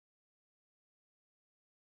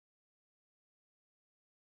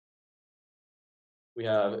We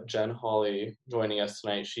have Jen Hawley joining us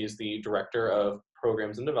tonight. She's the Director of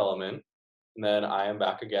Programs and Development. And then I am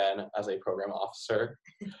back again as a Program Officer.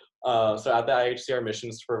 So at the IHC, our mission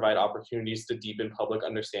is to provide opportunities to deepen public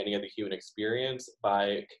understanding of the human experience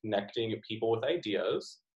by connecting people with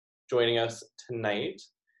ideas. Joining us tonight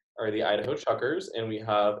are the Idaho Truckers, and we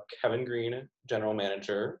have Kevin Green, General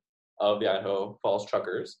Manager of the Idaho Falls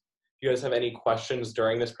Truckers. If you guys have any questions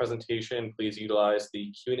during this presentation, please utilize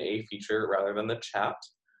the Q&A feature rather than the chat,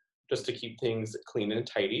 just to keep things clean and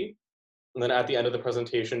tidy. And then at the end of the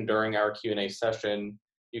presentation, during our Q&A session,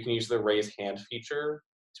 you can use the raise hand feature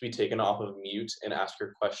to be taken off of mute and ask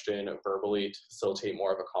your question verbally to facilitate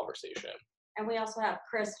more of a conversation. And we also have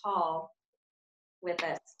Chris Hall with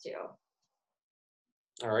us too.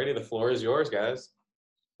 Alrighty, the floor is yours, guys.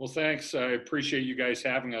 Well, thanks. I appreciate you guys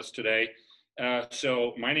having us today.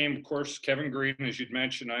 So my name, of course, Kevin Green. As you'd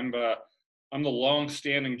mentioned, I'm the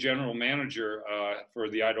long-standing general manager for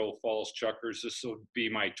the Idaho Falls Truckers. This will be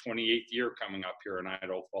my 28th year coming up here in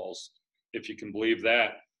Idaho Falls, if you can believe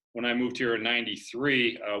that. When I moved here in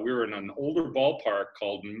 '93, we were in an older ballpark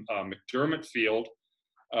called McDermott Field.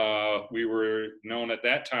 We were known at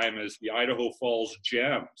that time as the Idaho Falls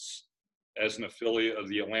Gems, as an affiliate of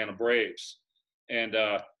the Atlanta Braves. And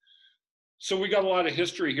so we got a lot of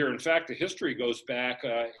history here. In fact, the history goes back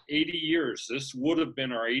 80 years. This would have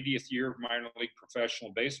been our 80th year of minor league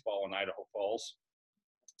professional baseball in Idaho Falls.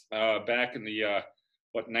 Back in the,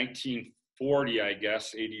 1940, I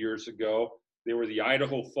guess, 80 years ago, they were the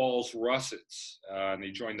Idaho Falls Russets, and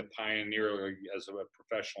they joined the Pioneer League as a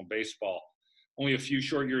professional baseball. Only a few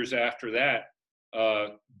short years after that,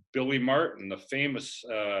 Billy Martin, the famous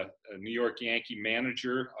New York Yankee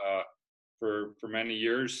manager for many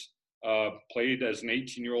years, played as an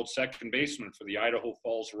 18-year-old second baseman for the Idaho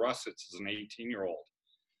Falls Russets as an 18-year-old.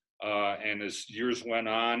 And as years went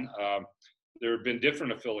on, there have been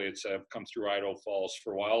different affiliates that have come through Idaho Falls.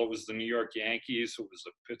 For a while, it was the New York Yankees. It was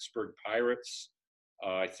the Pittsburgh Pirates.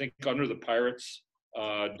 I think under the Pirates,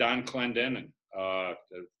 Don Clendenin, the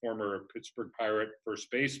former Pittsburgh Pirate first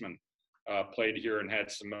baseman, played here and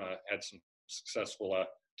had some successful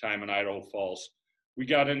time in Idaho Falls. We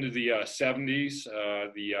got into the 70s.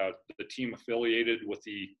 The team affiliated with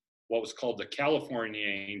what was called the California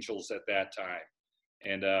Angels at that time,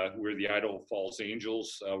 and we're the Idaho Falls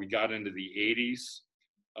Angels. We got into the 80s.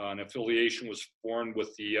 An affiliation was formed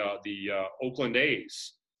with the Oakland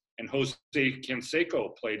A's, and Jose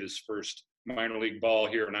Canseco played his first minor league ball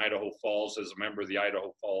here in Idaho Falls as a member of the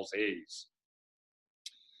Idaho Falls A's.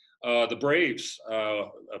 The Braves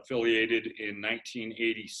affiliated in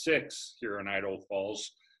 1986 here in Idaho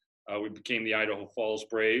Falls. We became the Idaho Falls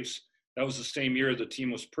Braves. That was the same year the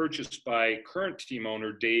team was purchased by current team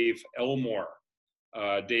owner Dave Elmore.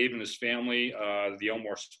 Dave and his family, the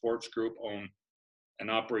Elmore Sports Group, own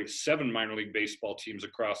and operate 7 minor league baseball teams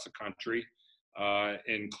across the country,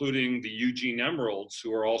 including the Eugene Emeralds,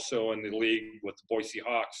 who are also in the league with the Boise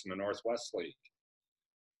Hawks in the Northwest League.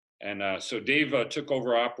 And so Dave took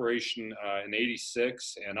over operation in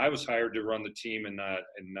 '86, and I was hired to run the team in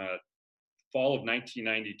fall of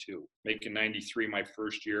 1992, making '93 my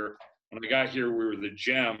first year. When I got here, we were the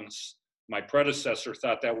Gems. My predecessor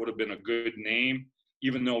thought that would have been a good name,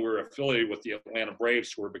 even though we were affiliated with the Atlanta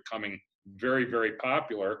Braves, who were becoming very, very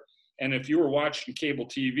popular. And if you were watching cable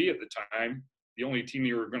TV at the time, the only team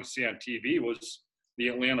you were going to see on TV was the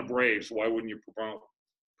Atlanta Braves. Why wouldn't you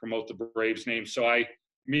promote the Braves name? So I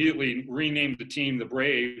immediately renamed the team the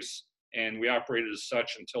Braves, and we operated as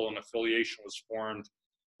such until an affiliation was formed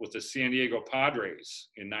with the San Diego Padres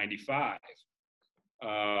in '95.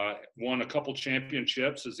 Won a couple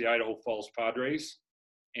championships as the Idaho Falls Padres,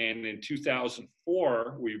 and in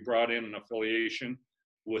 2004 we brought in an affiliation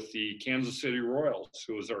with the Kansas City Royals,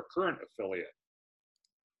 who is our current affiliate.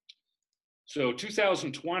 So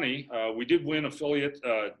 2020, we did win affiliate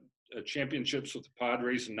championships with the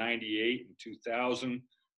Padres in '98 and 2000,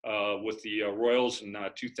 with the Royals in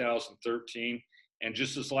 2013, and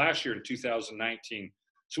just this last year in 2019.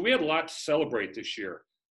 So we had a lot to celebrate this year.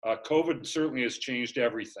 COVID certainly has changed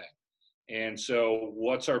everything. And so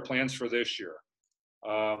what's our plans for this year?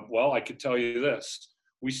 Well, I could tell you this.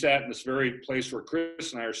 We sat in this very place where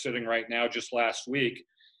Chris and I are sitting right now just last week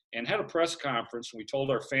and had a press conference. And we told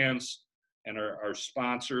our fans and our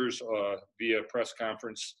sponsors via press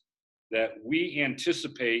conference that we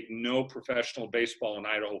anticipate no professional baseball in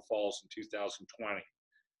Idaho Falls in 2020.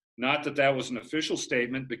 Not that that was an official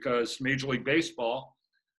statement, because Major League Baseball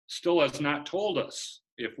still has not told us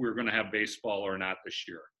if we're going to have baseball or not this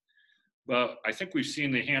year. But I think we've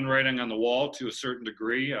seen the handwriting on the wall to a certain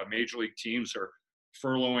degree. Major league teams are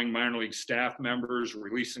furloughing minor league staff members,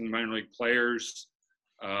 releasing minor league players.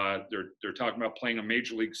 They're talking about playing a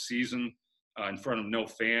major league season in front of no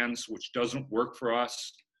fans, which doesn't work for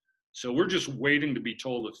us. So we're just waiting to be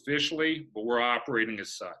told officially, but we're operating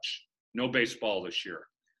as such. No baseball this year.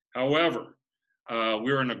 However,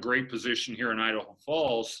 we're in a great position here in Idaho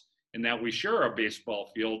Falls in that we share our baseball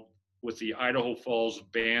field with the Idaho Falls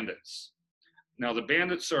Bandits. Now, the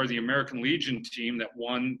Bandits are the American Legion team that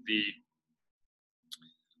won the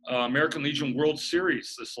American Legion World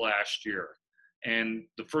Series this last year, and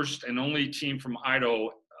the first and only team from Idaho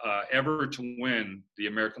ever to win the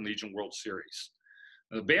American Legion World Series.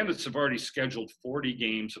 Now, the Bandits have already scheduled 40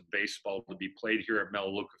 games of baseball to be played here at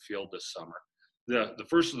Melaleuca Field this summer. The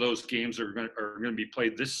first of those games are going to be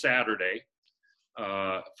played this Saturday,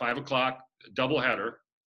 5 o'clock, doubleheader,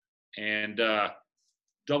 and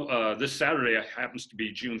this Saturday happens to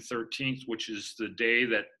be June 13th, which is the day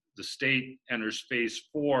that the state enters phase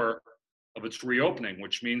 4 of its reopening,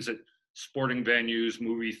 which means that sporting venues,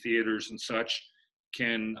 movie theaters, and such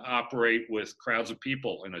can operate with crowds of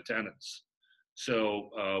people in attendance.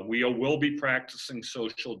 So we will be practicing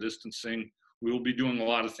social distancing. We will be doing a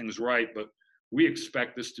lot of things right, but we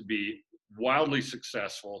expect this to be wildly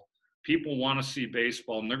successful. People want to see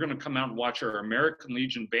baseball, and they're going to come out and watch our American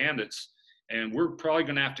Legion Bandits, and we're probably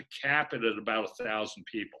going to have to cap it at about 1,000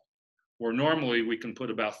 people, where normally we can put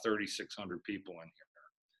about 3,600 people in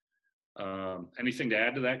here. Anything to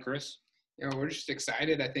add to that, Chris? We're just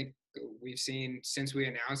excited. I think we've seen since we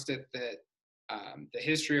announced it that the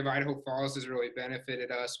history of Idaho Falls has really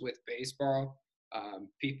benefited us with baseball.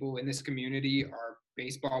 People in this community are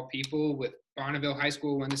baseball people. With Bonneville High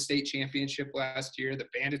School won the state championship last year, the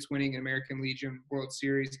Bandits winning an American Legion World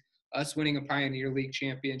Series, us winning a Pioneer League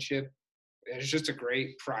championship. There's just a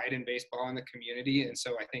great pride in baseball in the community. And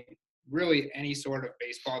so I think really any sort of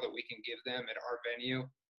baseball that we can give them at our venue,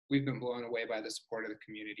 we've been blown away by the support of the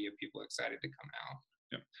community of people excited to come out.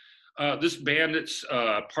 Yeah. This Bandits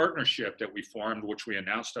partnership that we formed, which we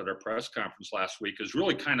announced at our press conference last week, has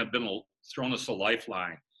really kind of been thrown us a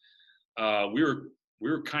lifeline. We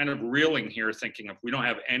were kind of reeling here thinking if we don't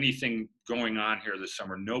have anything going on here this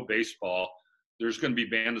summer, no baseball, there's going to be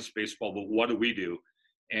Bandits baseball, but what do we do?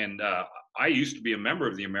 And I used to be a member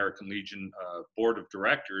of the American Legion board of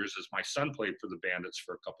directors as my son played for the Bandits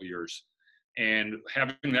for a couple years. And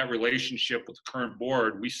having that relationship with the current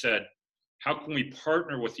board, we said, how can we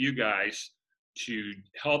partner with you guys to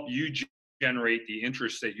help you generate the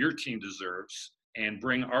interest that your team deserves and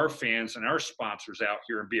bring our fans and our sponsors out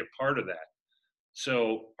here and be a part of that?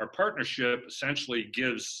 So our partnership essentially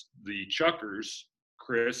gives the Chuckers,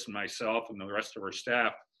 Chris and myself and the rest of our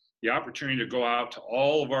staff, the opportunity to go out to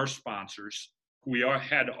all of our sponsors who we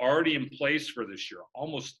had already in place for this year.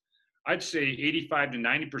 Almost, I'd say 85 to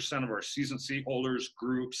 90% of our season seat holders,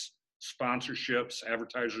 groups, sponsorships,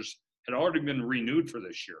 advertisers had already been renewed for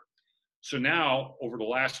this year. So now, over the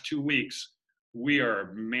last 2 weeks, we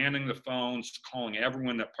are manning the phones, calling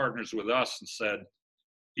everyone that partners with us and said,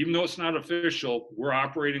 even though it's not official, we're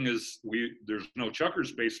operating as there's no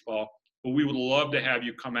Chuckers baseball, but we would love to have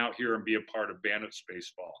you come out here and be a part of Bandits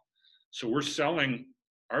baseball. So we're selling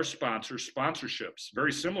our sponsors sponsorships,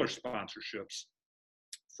 very similar sponsorships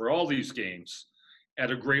for all these games at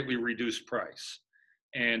a greatly reduced price.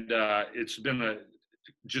 And it's been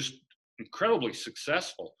just incredibly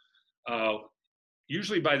successful.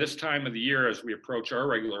 Usually by this time of the year, as we approach our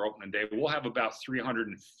regular opening day, we'll have about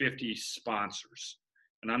 350 sponsors.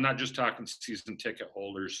 And I'm not just talking season ticket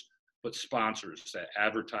holders, but sponsors that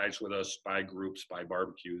advertise with us, buy groups, buy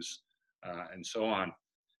barbecues, and so on.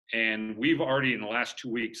 And we've already, in the last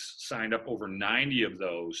 2 weeks, signed up over 90 of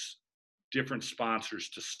those different sponsors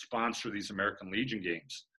to sponsor these American Legion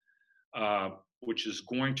games, which is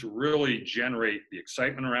going to really generate the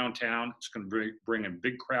excitement around town. It's going to bring in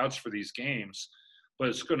big crowds for these games, but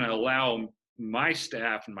it's going to allow my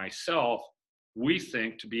staff and myself, we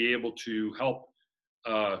think, to be able to help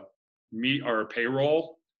meet our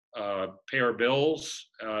payroll, pay our bills,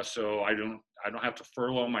 so I don't have to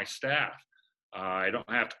furlough my staff. I don't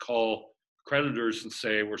have to call creditors and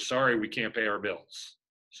say, we're sorry, we can't pay our bills.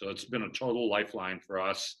 So it's been a total lifeline for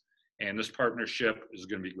us, and this partnership is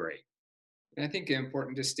going to be great. And I think an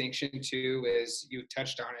important distinction too is, you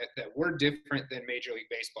touched on it, that we're different than Major League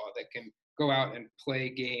Baseball that can go out and play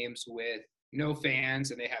games with no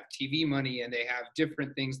fans, and they have TV money, and they have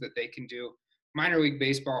different things that they can do. Minor League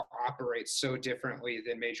Baseball operates so differently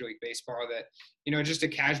than Major League Baseball that, just a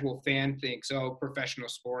casual fan thinks, oh, professional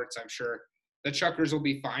sports, I'm sure the Chuckers will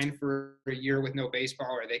be fine for a year with no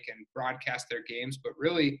baseball, or they can broadcast their games. But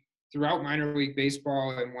really, throughout minor league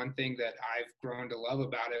baseball, and one thing that I've grown to love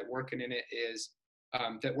about it, working in it, is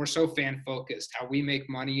that we're so fan focused. How we make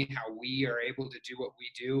money, how we are able to do what we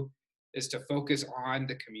do, is to focus on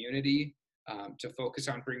the community, to focus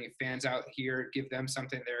on bringing fans out here, give them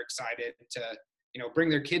something they're excited to, bring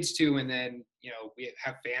their kids to. And then, we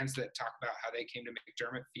have fans that talk about how they came to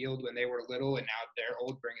McDermott Field when they were little and now they're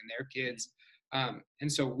old bringing their kids.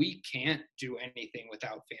 And so we can't do anything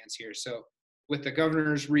without fans here. So with the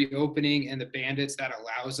Governor's reopening and the Bandits, that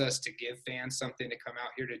allows us to give fans something to come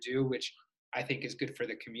out here to do, which I think is good for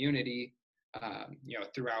the community.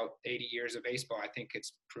 Throughout 80 years of baseball, I think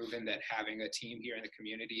it's proven that having a team here in the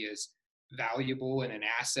community is valuable and an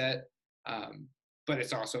asset. But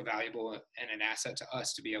it's also valuable and an asset to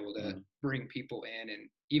us to be able to bring people in, and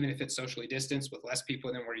even if it's socially distanced with less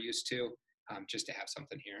people than we're used to, just to have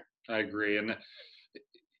something here. I agree. And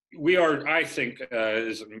we are, I think,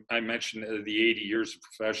 as I mentioned, the 80 years of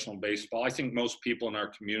professional baseball, I think most people in our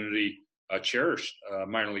community cherish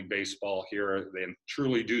minor league baseball here. They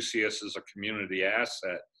truly do see us as a community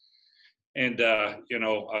asset. And,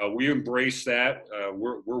 we embrace that.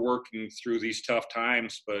 We're working through these tough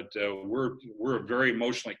times, but we're very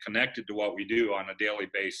emotionally connected to what we do on a daily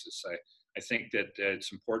basis. I think that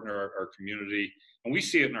it's important to our community, and we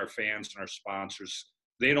see it in our fans and our sponsors.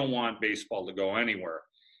 They don't want baseball to go anywhere.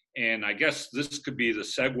 And I guess this could be the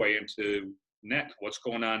segue into what's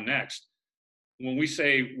going on next. When we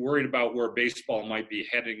say worried about where baseball might be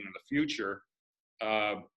heading in the future,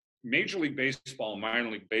 Major League Baseball and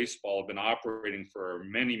minor league baseball have been operating for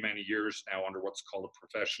many, many years now under what's called a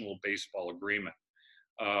professional baseball agreement.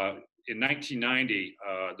 In 1990,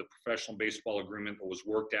 the professional baseball agreement that was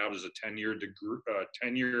worked out as a 10-year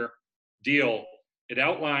deal, it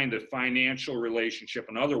outlined a financial relationship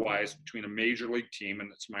and otherwise between a major league team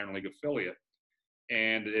and its minor league affiliate.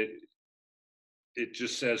 And it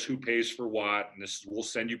just says who pays for what, and we'll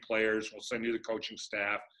send you players, we'll send you the coaching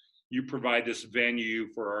staff, you provide this venue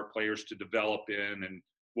for our players to develop in, and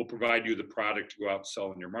we'll provide you the product to go out and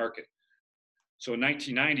sell in your market. So in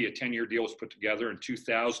 1990, a 10-year deal was put together. In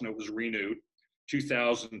 2000, it was renewed.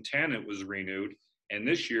 2010, it was renewed. And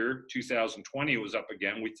this year, 2020, it was up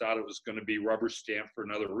again. We thought it was going to be rubber stamped for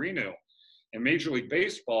another renew. And Major League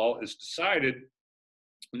Baseball has decided,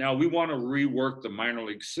 now we want to rework the minor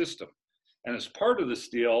league system. And as part of this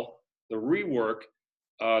deal, the rework,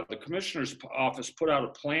 the commissioner's office put out a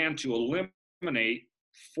plan to eliminate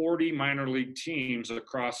 40 minor league teams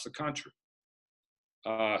across the country.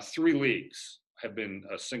 3 leagues have been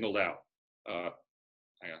singled out. The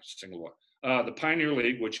Pioneer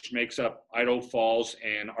League, which makes up Idaho Falls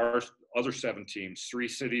and our other 7 teams, 3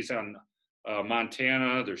 cities on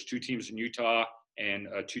Montana, there's 2 teams in Utah, and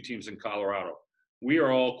 2 teams in Colorado. We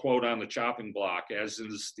are all, quote, on the chopping block, as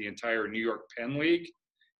is the entire New York Penn League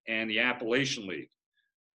and the Appalachian League.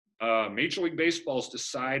 Major League Baseball has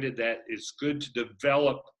decided that it's good to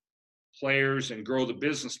develop players and grow the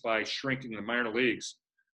business by shrinking the minor leagues.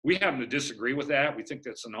 We happen to disagree with that. We think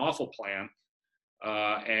that's an awful plan.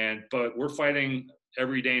 But we're fighting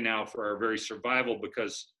every day now for our very survival,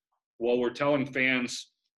 because while we're telling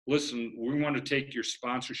fans, listen, we want to take your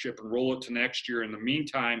sponsorship and roll it to next year. In the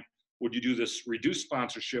meantime, would you do this reduced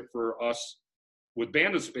sponsorship for us with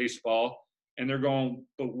Bandits baseball? And they're going,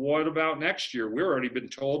 but what about next year? We've already been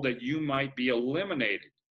told that you might be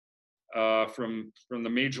eliminated from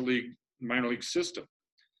the minor league system.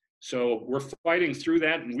 So we're fighting through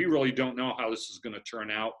that, and we really don't know how this is going to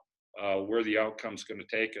turn out, where the outcome's going to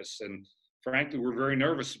take us. And frankly, we're very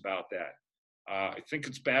nervous about that. I think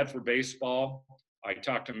it's bad for baseball. I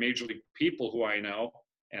talk to major league people who I know,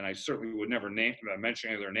 and I certainly would never mention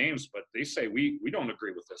any of their names, but they say we don't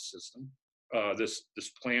agree with this system, this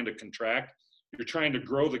plan to contract. You're trying to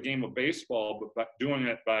grow the game of baseball, but by doing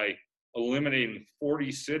it by eliminating 40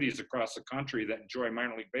 cities across the country that enjoy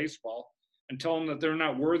minor league baseball, and tell them that they're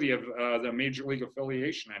not worthy of the major league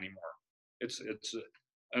affiliation anymore. It's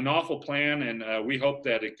an awful plan, and we hope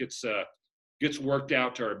that it gets worked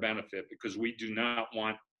out to our benefit, because we do not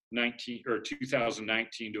want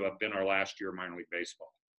 2019 to have been our last year of minor league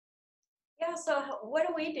baseball. Yeah, so what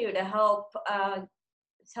do we do to help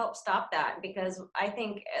stop that? Because I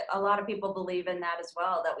think a lot of people believe in that as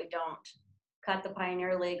well, that we don't cut the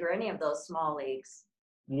Pioneer League or any of those small leagues.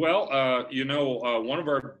 Well, one of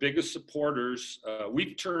our biggest supporters,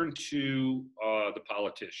 we've turned to the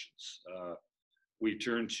politicians. We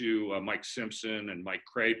turned to Mike Simpson and Mike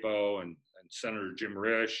Crapo and Senator Jim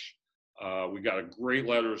Risch. We got a great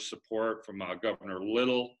letter of support from Governor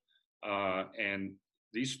Little. And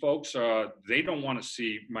these folks, they don't want to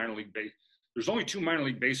see minor league baseball. There's only 2 minor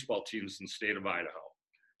league baseball teams in the state of Idaho.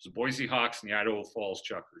 It's the Boise Hawks and the Idaho Falls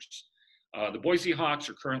Chuckers. The Boise Hawks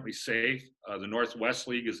are currently safe. The Northwest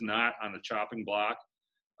League is not on the chopping block,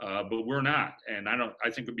 but we're not. And I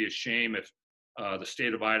think it'd be a shame if the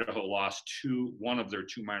state of Idaho lost one of their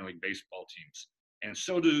two minor league baseball teams. And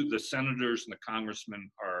so do the senators and the congressmen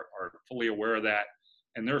are fully aware of that,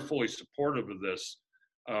 and they're fully supportive of this.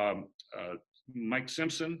 Mike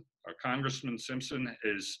Simpson, Congressman Simpson,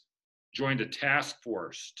 has joined a task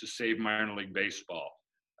force to save minor league baseball.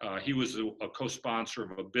 He was a co-sponsor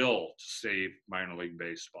of a bill to save minor league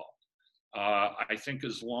baseball. I think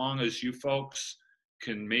as long as you folks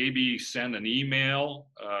can maybe send an email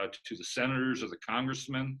to the senators or the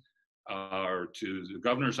congressmen or to the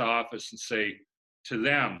governor's office and say to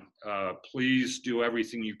them, please do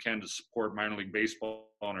everything you can to support minor league baseball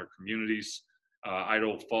in our communities.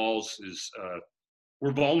 Idaho Falls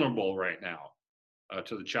we're vulnerable right now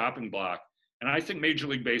to the chopping block. And I think Major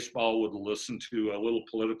League Baseball would listen to a little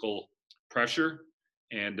political pressure.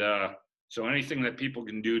 And so anything that people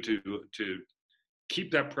can do to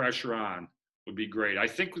keep that pressure on would be great. I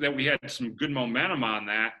think that we had some good momentum on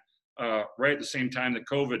that right at the same time that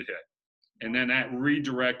COVID hit. And then that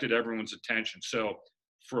redirected everyone's attention. So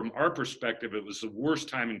from our perspective, it was the worst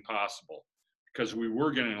timing possible because we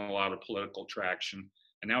were getting a lot of political traction.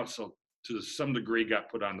 And now it's to some degree got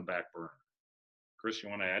put on the back burner. Chris, you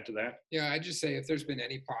want to add to that? Yeah, I just say if there's been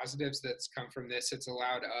any positives that's come from this, it's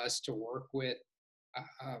allowed us to work with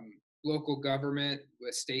local government,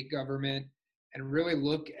 with state government, and really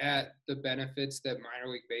look at the benefits that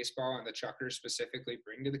minor league baseball and the Chuckers specifically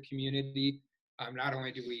bring to the community. Not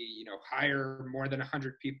only do we, hire more than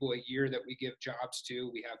 100 people a year that we give jobs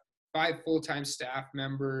to, we have 5 full-time staff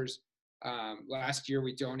members. Last year,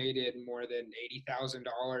 we donated more than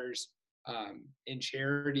 $80,000 in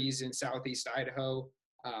charities in Southeast Idaho.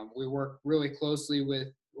 We work really closely with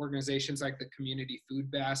organizations like the Community Food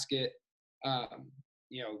Basket.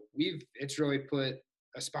 It's really put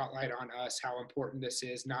a spotlight on us how important this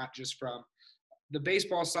is, not just from the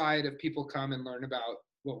baseball side of people come and learn about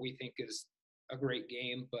what we think is a great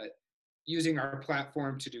game, but using our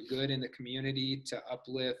platform to do good in the community, to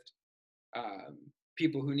uplift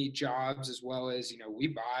people who need jobs, as well as, we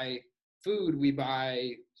buy food, we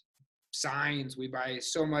buy signs, we buy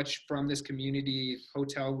so much from this community,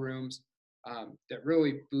 hotel rooms, that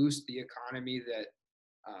really boost the economy, that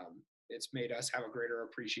it's made us have a greater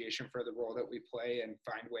appreciation for the role that we play and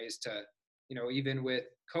find ways to, even with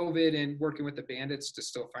COVID and working with the Bandits, to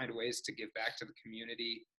still find ways to give back to the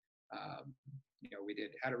community. We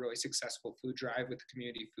had a really successful food drive with the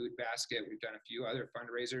Community Food Basket. We've done a few other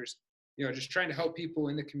fundraisers, just trying to help people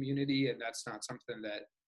in the community. And that's not something that,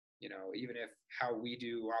 even if how we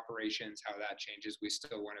do operations, how that changes, we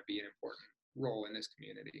still want to be an important role in this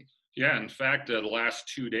community. Yeah, in fact, the last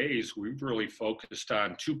 2 days, we've really focused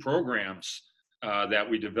on 2 programs that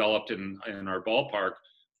we developed in our ballpark.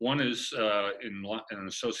 One is in an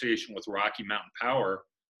association with Rocky Mountain Power,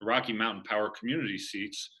 the Rocky Mountain Power community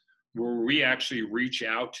seats, where we actually reach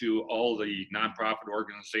out to all the nonprofit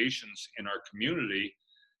organizations in our community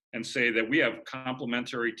and say that we have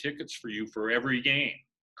complimentary tickets for you for every game,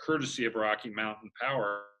 courtesy of Rocky Mountain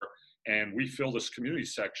Power, and we fill this community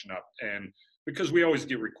section up. And because we always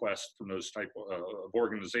get requests from those type of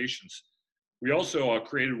organizations, we also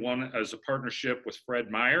created one as a partnership with Fred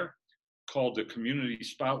Meyer called the Community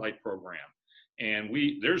Spotlight Program. And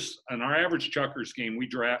in our average Chuckers game, we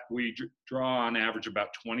draw on average about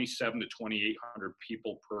 2,700 to 2,800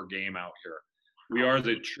 people per game out here. We are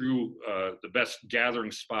the best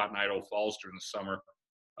gathering spot in Idaho Falls during the summer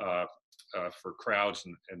for crowds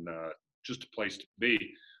and just a place to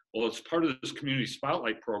be. Well, it's part of this Community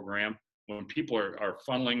Spotlight Program. When people are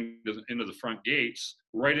funneling into the front gates,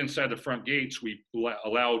 right inside the front gates, we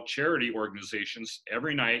allow charity organizations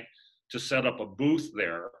every night to set up a booth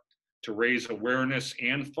there to raise awareness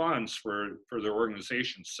and funds for their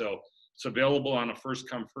organizations. So it's available on a first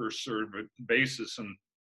come, first served basis. And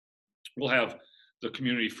we'll have the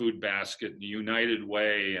Community Food Basket, the United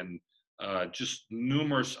Way, and just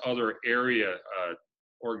numerous other area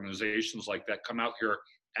organizations like that come out here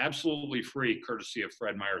absolutely free, courtesy of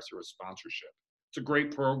Fred Meyer through a sponsorship. It's a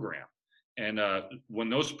great program. And when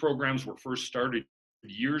those programs were first started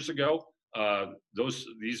years ago,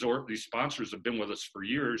 these sponsors have been with us for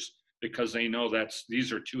years, because they know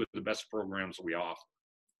these are 2 of the best programs we offer.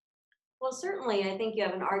 Well, certainly, I think you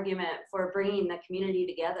have an argument for bringing the community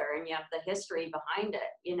together, and you have the history behind it,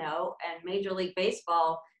 and Major League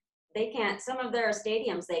Baseball, some of their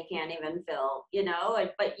stadiums they can't even fill,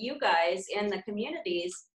 but you guys in the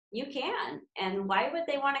communities, you can. And why would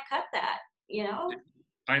they want to cut that,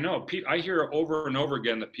 I know. I hear over and over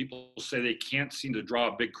again that people say they can't seem to draw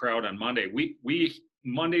a big crowd on Monday. We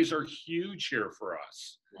Mondays are huge here for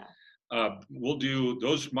us. We'll do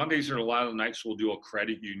those Mondays are a lot of the nights we'll do a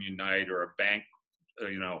credit union night or a bank,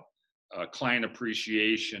 a client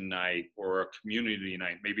appreciation night or a community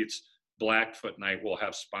night. Maybe it's Blackfoot night. We'll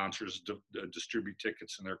have sponsors distribute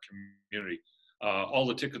tickets in their community. All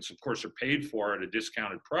the tickets, of course, are paid for at a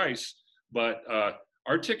discounted price, but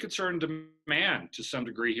our tickets are in demand to some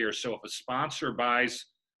degree here. So if a sponsor buys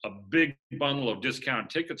a big bundle of discounted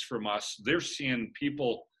tickets from us, they're seeing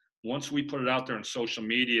people, once we put it out there on social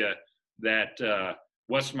media, that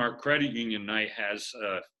Westmark Credit Union Night has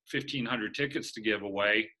 1,500 tickets to give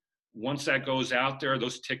away. Once that goes out there,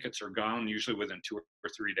 those tickets are gone usually within 2 or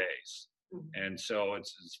 3 days. And so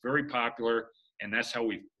it's very popular, and that's how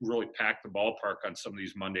we really pack the ballpark on some of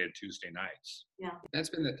these Monday and Tuesday nights. Yeah, that's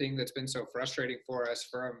been the thing that's been so frustrating for us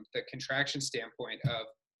from the contraction standpoint of,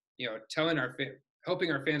 telling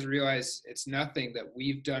helping our fans realize it's nothing that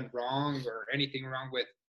we've done wrong or anything wrong with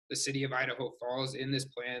the city of Idaho Falls in this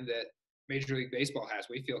plan that Major League Baseball has.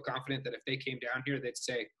 We feel confident that if they came down here, they'd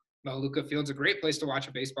say, Melaleuca Field's a great place to watch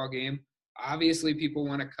a baseball game. Obviously, people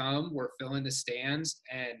want to come. We're filling the stands,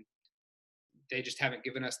 and they just haven't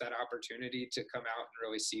given us that opportunity to come out and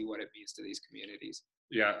really see what it means to these communities.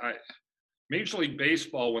 Yeah, Major League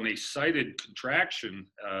Baseball, when they cited contraction,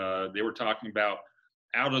 they were talking about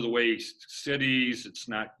out of the way cities. It's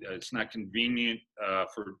not convenient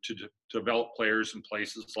to develop players in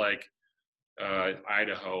places like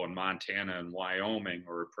Idaho and Montana and Wyoming,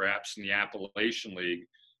 or perhaps in the Appalachian League.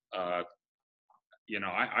 I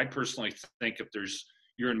personally think if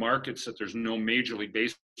you're in markets that there's no Major League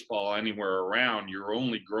Baseball anywhere around, you're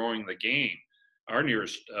only growing the game. Our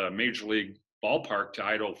nearest Major League ballpark to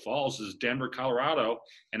Idaho Falls is Denver, Colorado,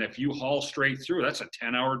 and if you haul straight through, that's a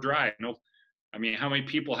 10-hour drive. How many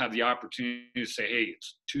people have the opportunity to say, hey,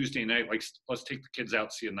 it's Tuesday night, let's take the kids out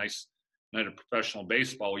and see a nice night of professional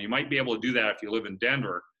baseball? Well, you might be able to do that if you live in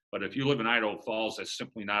Denver, but if you live in Idaho Falls, that's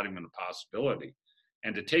simply not even a possibility.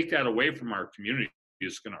 And to take that away from our community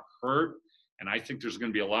is going to hurt, and I think there's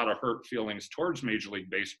going to be a lot of hurt feelings towards Major League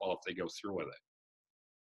Baseball if they go through with it.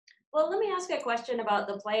 Well, let me ask a question about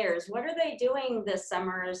the players. What are they doing this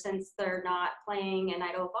summer since they're not playing in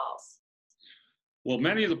Idaho Falls? Well,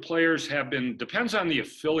 many of the players depends on the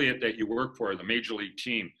affiliate that you work for, the Major League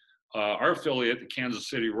team. Our affiliate, the Kansas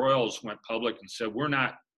City Royals, went public and said, we're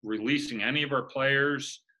not releasing any of our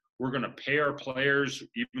players. We're going to pay our players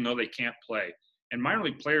even though they can't play. And minor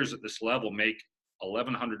league players at this level make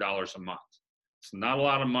 $1,100 a month. It's not a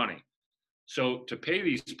lot of money. So to pay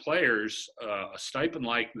these players a stipend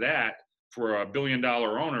like that for a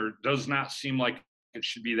billion-dollar owner does not seem like it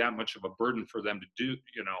should be that much of a burden for them to do.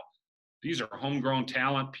 These are homegrown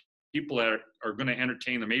talent, people that are going to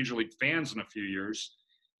entertain the Major League fans in a few years,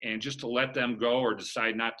 and just to let them go or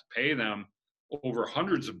decide not to pay them over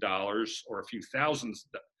hundreds of dollars or a few thousands,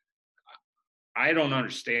 I don't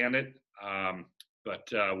understand it. But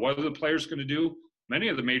what are the players going to do? Many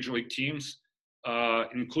of the Major League teams,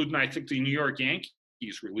 including, I think, the New York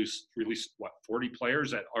Yankees, released 40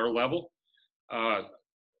 players at our level. I'm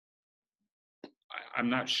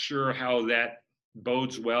not sure how that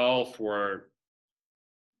bodes well for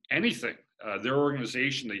anything. Their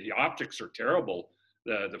organization, the optics are terrible.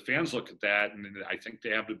 The fans look at that, and I think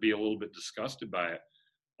they have to be a little bit disgusted by it.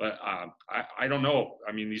 But I don't know.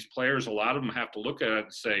 These players, a lot of them have to look at it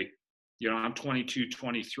and say, I'm 22,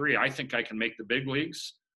 23. I think I can make the big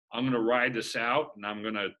leagues. I'm going to ride this out, and I'm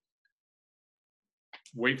going to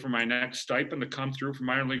wait for my next stipend to come through from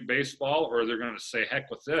minor league baseball, or they're going to say,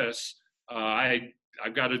 heck with this.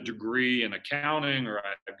 I've got a degree in accounting, or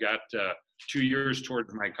I've got 2 years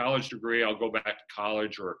towards my college degree. I'll go back to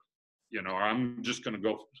college, or I'm just going to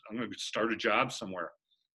I'm going to start a job somewhere.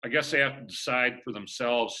 I guess they have to decide for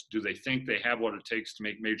themselves, do they think they have what it takes to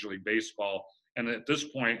make Major League Baseball? And at this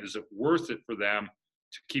point, is it worth it for them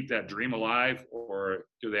to keep that dream alive, or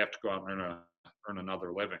do they have to go out and earn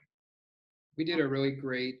another living? We did a really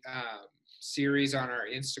great series on our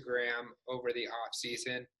Instagram over the off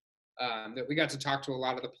season that we got to talk to a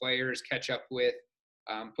lot of the players, catch up with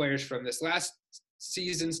players from this last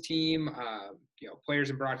season's team, players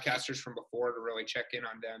and broadcasters from before, to really check in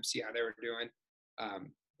on them, see how they were doing.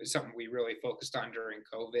 It's something we really focused on during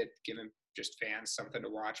COVID, giving just fans something to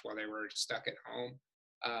watch while they were stuck at home.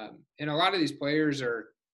 And a lot of these players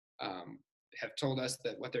have told us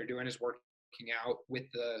that what they're doing is working out with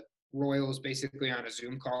the Royals basically on a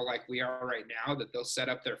Zoom call like we are right now, that they'll set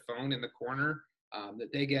up their phone in the corner,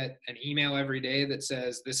 that they get an email every day that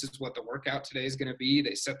says, this is what the workout today is going to be.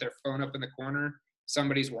 They set their phone up in the corner.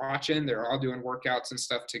 Somebody's watching. They're all doing workouts and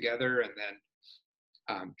stuff together, and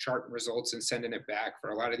then charting results and sending it back.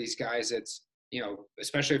 For a lot of these guys, it's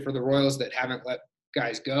especially for the Royals that haven't let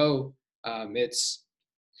guys go, it's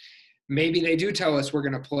maybe they do tell us we're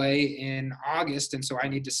going to play in August, and so I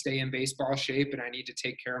need to stay in baseball shape and I need to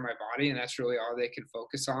take care of my body, and that's really all they can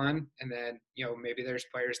focus on. And then, maybe there's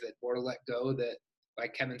players that were let go that,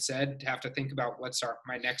 like Kevin said, have to think about what's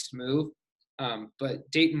my next move. But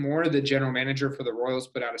Dayton Moore, the general manager for the Royals,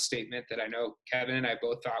 put out a statement that I know Kevin and I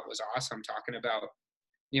both thought was awesome, talking about,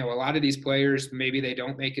 a lot of these players, maybe they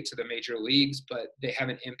don't make it to the major leagues, but they have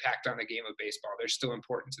an impact on the game of baseball. They're still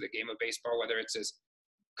important to the game of baseball, whether it's as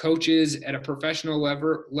coaches at a professional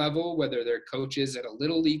level, whether they're coaches at a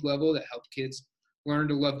little league level that help kids learn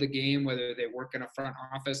to love the game, whether they work in a front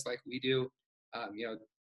office like we do.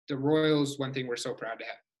 The Royals, one thing we're so proud to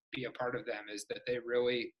be a part of them is that they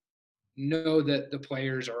really know that the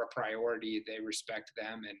players are a priority. They respect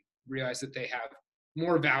them and realize that they have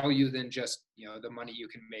more value than just, the money you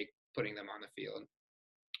can make putting them on the field.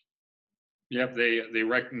 Yep, they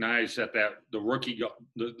recognize that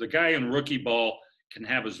the guy in rookie ball can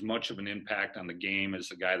have as much of an impact on the game as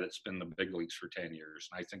the guy that's been in the big leagues for 10 years.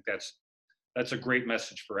 And I think that's a great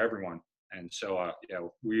message for everyone. And so,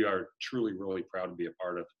 we are truly, really proud to be a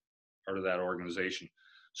part of that organization.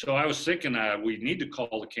 So I was thinking we need to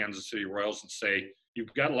call the Kansas City Royals and say,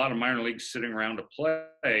 you've got a lot of minor leagues sitting around to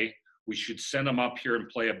play. We should send them up here and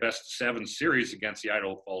play a best-of-7 series against the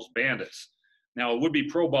Idaho Falls Bandits. Now, it would be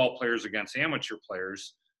pro ball players against amateur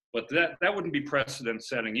players, but that wouldn't be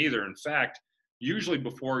precedent-setting either. In fact, usually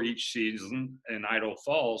before each season in Idaho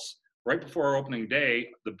Falls, right before opening day,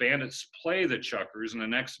 the Bandits play the Chuckers in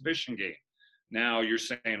an exhibition game. Now you're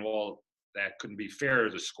saying, well, that couldn't be fair.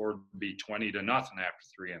 The score would be 20-0 after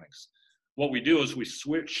 3 innings. What we do is we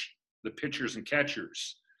switch the pitchers and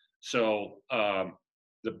catchers. So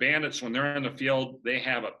the Bandits, when they're in the field, they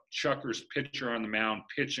have a Chuckers pitcher on the mound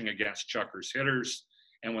pitching against Chuckers hitters.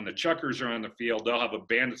 And when the Chuckers are on the field, they'll have a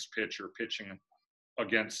Bandits pitcher pitching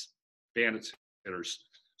against Bandits hitters.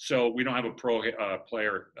 So we don't have a pro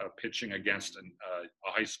player pitching against a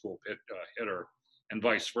high school hitter and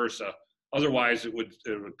vice versa. Otherwise, it would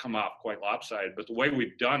come off quite lopsided. But the way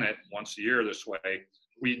we've done it once a year this way,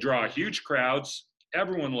 we draw huge crowds.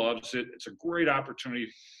 Everyone loves it. It's a great opportunity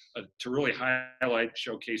to really highlight,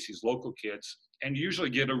 showcase these local kids, and usually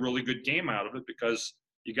get a really good game out of it because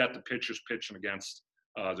you got the pitchers pitching against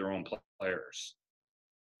their own players.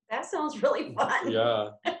 That sounds really fun. Yeah.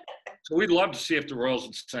 So we'd love to see if the Royals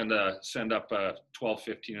would send up 12,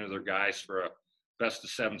 15 of their guys for a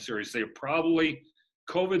best-of-7 series.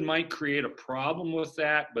 COVID might create a problem with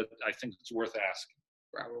that, but I think it's worth asking.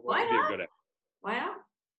 Probably. Why not? Why not?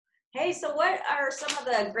 Hey, so what are some of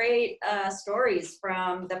the great stories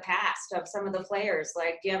from the past of some of the players?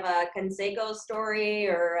 Like, do you have a Canseco story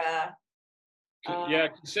or? Yeah,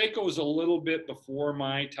 Canseco was a little bit before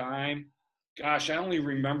my time. Gosh, I only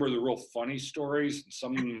remember the real funny stories, and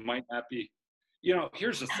some of them might not be.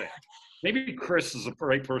 Here's the thing. Maybe Chris is the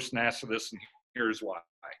right person to answer this, and here's why.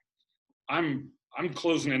 I'm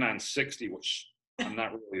closing in on 60, which I'm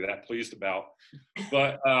not really that pleased about.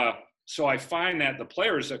 But so I find that the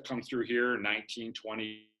players that come through here, 19,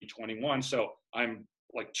 20, 21, so I'm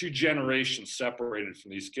like 2 generations separated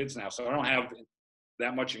from these kids now. So I don't have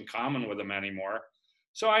that much in common with them anymore.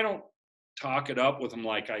 So I don't talk it up with them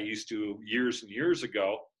like I used to years and years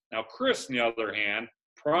ago. Now, Chris, on the other hand,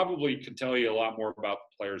 probably can tell you a lot more about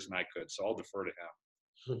the players than I could. So I'll defer to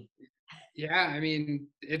him. Yeah, I mean,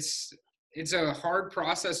 it's a hard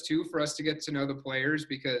process too for us to get to know the players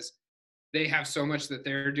because they have so much that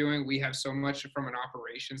they're doing. We have so much from an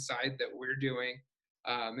operations side that we're doing.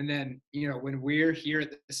 And then, when we're here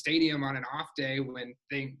at the stadium on an off day, when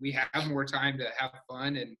we have more time to have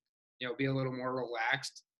fun and, be a little more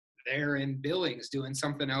relaxed, they're in Billings doing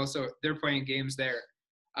something else. So they're playing games there.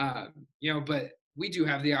 But we do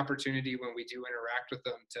have the opportunity when we do interact with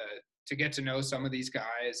them to get to know some of these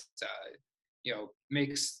guys,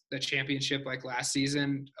 makes the championship like last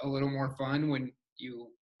season a little more fun when you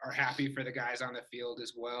are happy for the guys on the field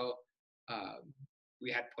as well.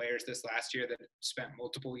 We had players this last year that spent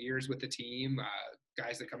multiple years with the team,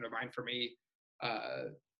 guys that come to mind for me.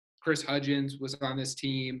 Chris Hudgens was on this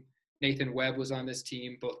team. Nathan Webb was on this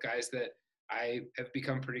team, both guys that I have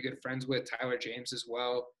become pretty good friends with. Tyler James as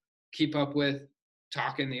well. Keep up with,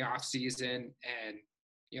 talk in the off season, and,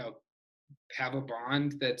 have a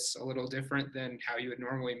bond that's a little different than how you would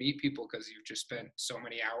normally meet people because you've just spent so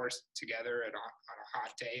many hours together on a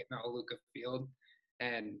hot day at Melaleuca Field.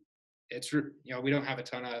 And it's, we don't have a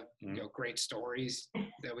ton of, great stories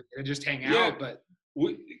that we just hang out, but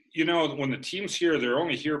when the team's here, they're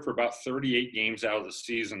only here for about 38 games out of the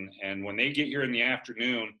season. And when they get here in the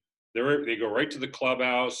afternoon, they go right to the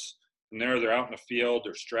clubhouse. From there, they're out in the field,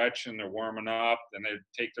 they're stretching, they're warming up, then they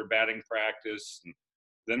take their batting practice, and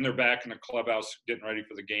then they're back in the clubhouse getting ready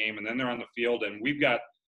for the game, and then they're on the field. And we've got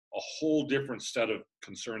a whole different set of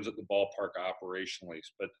concerns at the ballpark operationally.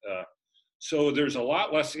 But so there's a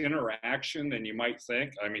lot less interaction than you might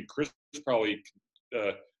think. I mean, Chris probably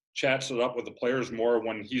chats it up with the players more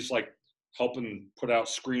when he's like helping put out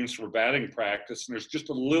screens for batting practice, and there's just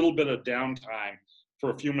a little bit of downtime for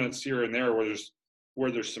a few minutes here and there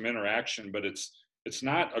where there's some interaction, but it's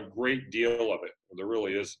not a great deal of it. There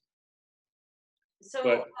really is. So,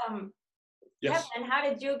 But, yes. Kevin, how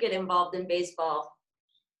did you get involved in baseball?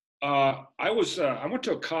 I went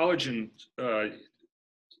to a college in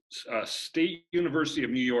State University of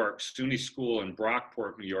New York, SUNY School in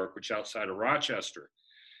Brockport, New York, which is outside of Rochester.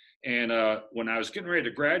 And when I was getting ready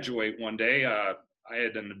to graduate one day, I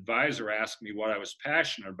had an advisor ask me what I was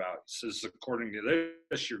passionate about. He says, according to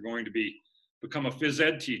this, you're going to become a phys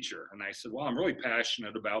ed teacher. And I said, well, I'm really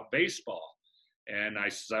passionate about baseball. And I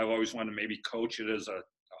said, I've always wanted to maybe coach it as a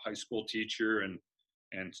high school teacher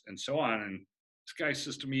and so on. And this guy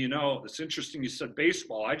says to me, you know, it's interesting you said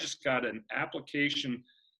baseball. I just got an application.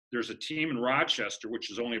 There's a team in Rochester,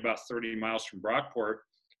 which is only about 30 miles from Brockport,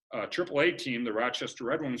 AAA team, the Rochester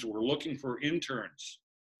Red Wings, were looking for interns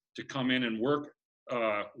to come in and work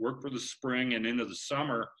for the spring and into the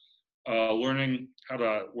summer, learning how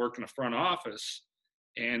to work in the front office.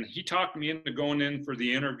 And he talked me into going in for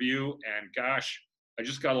the interview, and gosh, I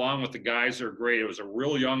just got along with the guys. They're great. It was a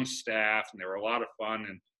real young staff, and they were a lot of fun.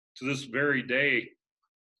 And to this very day,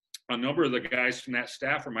 a number of the guys from that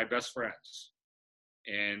staff are my best friends.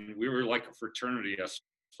 And we were like a fraternity, us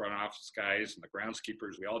front office guys and the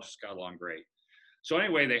groundskeepers. We all just got along great. So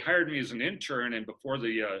anyway, they hired me as an intern, and before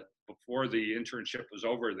the internship was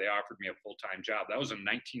over, they offered me a full-time job. That was in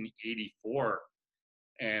 1984.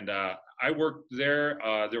 And I worked there.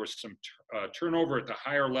 There was some turnover at the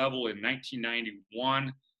higher level in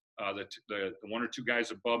 1991. The one or two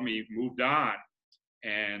guys above me moved on.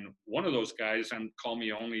 And one of those guys called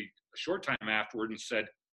me only a short time afterward and said,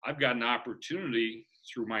 I've got an opportunity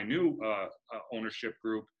through my new ownership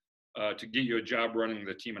group to get you a job running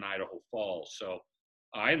the team in Idaho Falls. So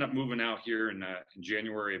I ended up moving out here in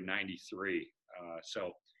January of '93.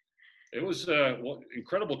 So it was an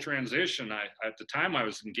incredible transition. At the time I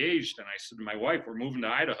was engaged, and I said to my wife, we're moving to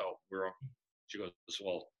Idaho. She goes,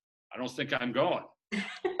 well, I don't think I'm going.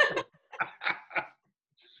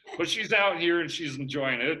 But she's out here and she's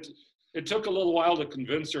enjoying it. It took a little while to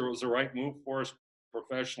convince her it was the right move for us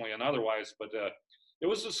professionally and otherwise, but it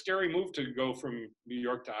was a scary move to go from New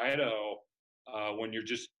York to Idaho when you're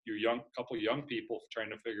couple of young people trying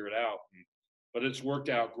to figure it out. But it's worked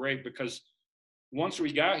out great because once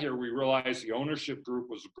we got here, we realized the ownership group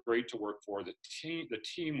was great to work for. The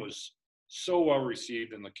team was so well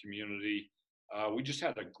received in the community. We just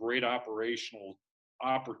had a great operational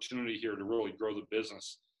opportunity here to really grow the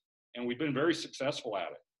business. And we've been very successful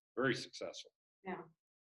at it, very successful. Yeah.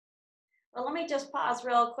 Well, let me just pause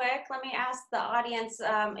real quick. Let me ask the audience,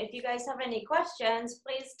 if you guys have any questions,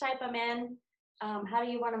 please type them in. How do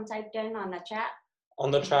you want them typed in, on the chat?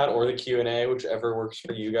 On the chat or the Q&A, whichever works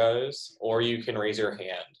for you guys, or you can raise your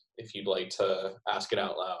hand if you'd like to ask it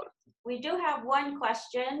out loud. We do have one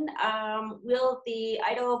question. Will the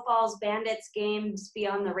Idaho Falls Bandits games be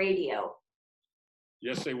on the radio?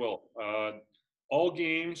 Yes, they will. All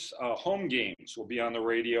games, home games, will be on the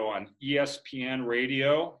radio on ESPN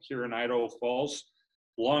Radio here in Idaho Falls.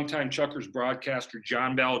 Longtime Chuckers broadcaster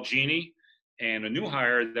John Balgini, and a new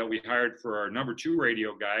hire that we hired for our number 2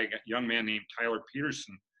 radio guy, a young man named Tyler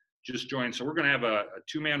Peterson, just joined. So we're going to have a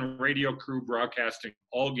 2-man radio crew broadcasting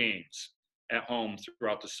all games at home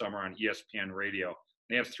throughout the summer on ESPN Radio.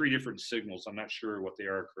 They have 3 different signals. I'm not sure what they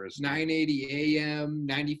are, Chris. 980 AM,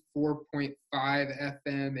 94.5 FM,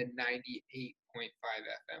 and 98.5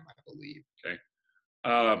 FM, I believe. Okay.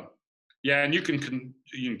 Yeah, and you can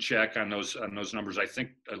check on those numbers. I think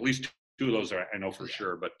at least 2 of those I know for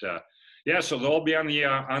sure. But yeah, so they'll be on the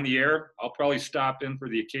air. I'll probably stop in for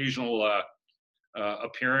the occasional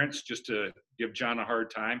appearance just to give John a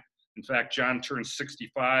hard time. In fact, John turned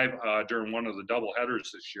 65 during one of the double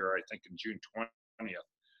headers this year, I think in June 20th.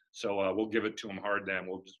 So we'll give it to him hard then.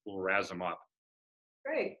 We'll razz him up.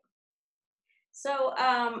 Great. So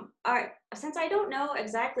since I don't know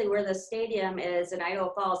exactly where the stadium is in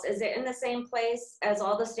Idaho Falls, is it in the same place as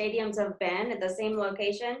all the stadiums have been, at the same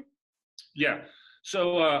location? Yeah.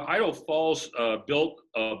 So Idaho Falls built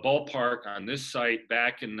a ballpark on this site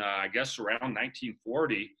back in, I guess, around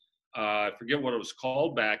 1940. I forget what it was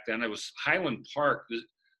called back then. It was Highland Park.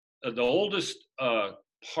 The oldest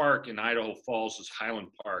park in Idaho Falls is Highland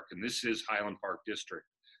Park, and this is Highland Park District.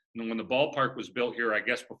 And when the ballpark was built here, I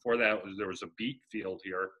guess before that there was a beat field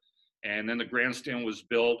here. And then the grandstand was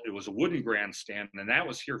built. It was a wooden grandstand, and that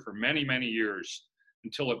was here for many, many years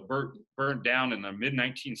until it burned down in the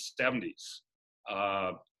mid-1970s.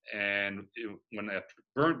 When it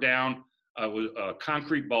burnt down, a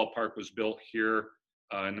concrete ballpark was built here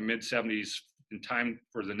in the mid-70s in time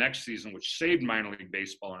for the next season, which saved minor league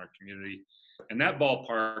baseball in our community. And that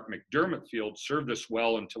ballpark, McDermott Field, served us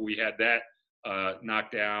well until we had that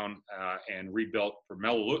knocked down and rebuilt for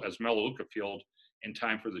Melaleuca Field in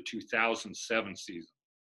time for the 2007 season.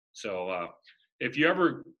 So if you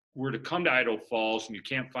ever were to come to Idaho Falls and you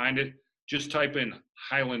can't find it, just type in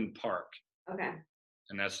Highland Park. Okay.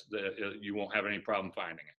 And you won't have any problem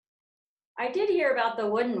finding it. I did hear about the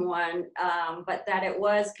wooden one, but that it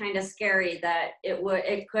was kind of scary that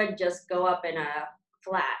it could just go up in a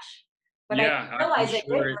flash. But yeah, I realized it did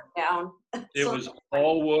sure burn down. It was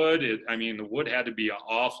all wood. The wood had to be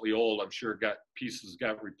awfully old. I'm sure pieces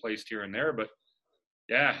got replaced here and there, but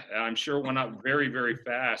yeah, I'm sure it went up very, very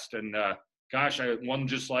fast. And gosh, one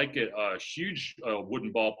just like it, a huge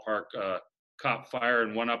wooden ballpark caught fire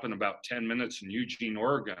and went up in about 10 minutes in Eugene,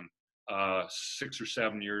 Oregon, 6 or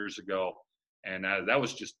 7 years ago. And that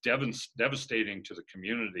was just devastating to the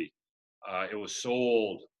community. It was so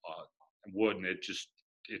old wood, and it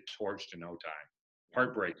torched in no time.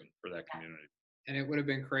 Heartbreaking for that community. And it would have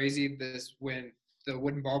been crazy when the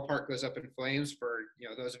wooden ballpark goes up in flames. For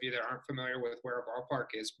those of you that aren't familiar with where a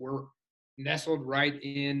ballpark is, we're nestled right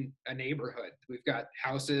in a neighborhood. We've got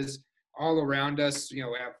houses all around us. We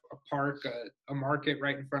have a park, a market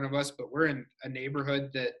right in front of us, but we're in a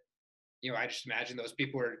neighborhood that I just imagine those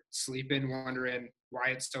people are sleeping, wondering why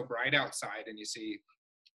it's so bright outside, and you see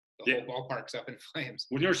the whole ballpark's up in flames.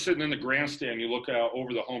 When you're sitting in the grandstand, you look out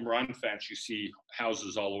over the home run fence, you see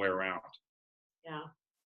houses all the way around. Yeah.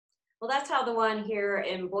 Well, that's how the one here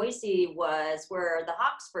in Boise was, where the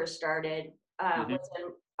Hawks first started, was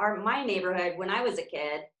in my neighborhood when I was a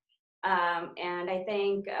kid. And I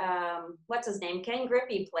think, what's his name? Ken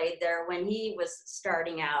Griffey played there when he was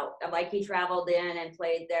starting out. Like, he traveled in and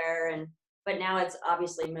played there, but now it's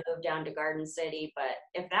obviously moved down to Garden City. But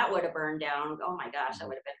if that would have burned down, oh my gosh, that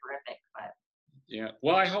would have been horrific. But yeah,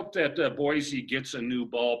 well, I hope that Boise gets a new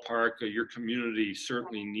ballpark. Your community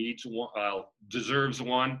certainly needs one, deserves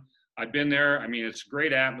one. I've been there. It's a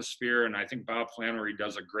great atmosphere, and I think Bob Flannery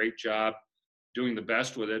does a great job doing the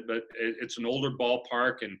best with it. But it's an older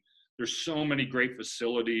ballpark, and there's so many great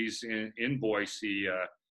facilities in Boise,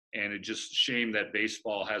 and it's just a shame that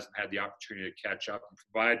baseball hasn't had the opportunity to catch up and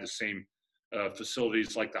provide the same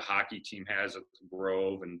facilities like the hockey team has at the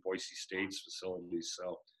Grove and Boise State's facilities.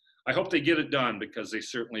 So I hope they get it done, because they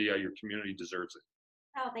certainly, your community deserves it.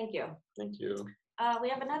 oh, thank you. Thank you. We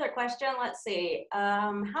have another question. Let's see.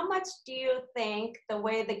 How much do you think the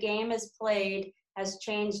way the game is played has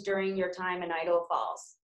changed during your time in Idaho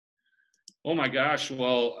Falls? Oh my gosh.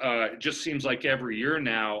 Well, it just seems like every year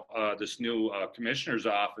now, this new commissioner's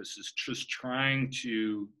office is just trying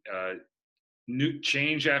to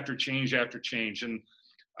change after change after change. And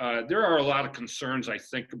there are a lot of concerns, I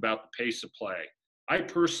think, about the pace of play. I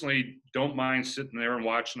personally don't mind sitting there and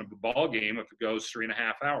watching a ball game if it goes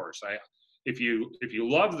 3.5 hours. If you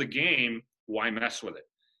love the game, why mess with it?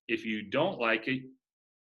 If you don't like it,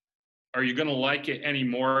 are you going to like it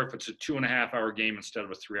anymore if it's a 2.5 hour game instead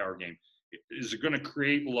of a 3 hour game? Is it going to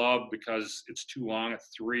create love because it's too long at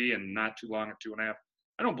 3 and not too long at 2.5?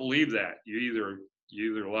 I don't believe that. You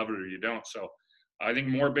either love it or you don't. So I think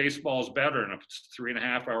more baseball is better, and if it's a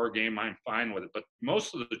 3.5 hour game, I'm fine with it. But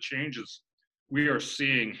most of the changes we are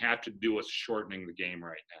seeing have to do with shortening the game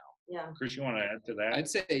right now. Yeah. Chris, you want to add to that? I'd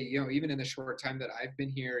say, even in the short time that I've been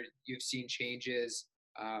here, you've seen changes.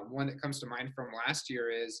 One that comes to mind from last year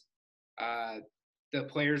is the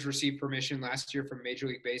players received permission last year from Major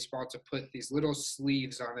League Baseball to put these little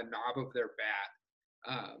sleeves on the knob of their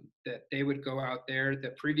bat, that they would go out there,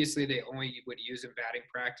 that previously they only would use in batting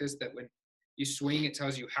practice, that when you swing, it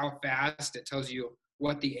tells you how fast, it tells you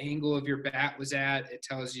what the angle of your bat was at, it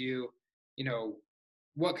tells you,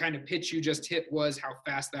 what kind of pitch you just hit was, how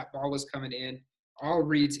fast that ball was coming in, all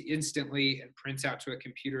reads instantly and prints out to a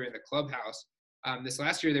computer in the clubhouse. This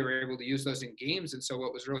last year, they were able to use those in games. And so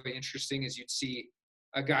what was really interesting is you'd see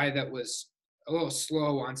a guy that was a little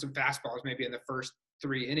slow on some fastballs, maybe in the first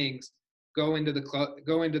 3 innings, go into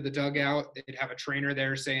the dugout. They'd have a trainer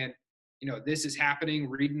there saying, this is happening,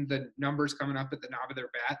 reading the numbers coming up at the knob of their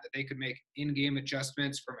bat, that they could make in-game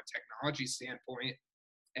adjustments from a technology standpoint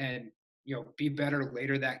and, be better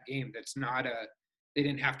later that game. That's not they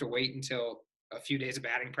didn't have to wait until a few days of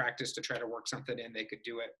batting practice to try to work something in. They could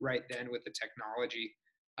do it right then with the technology.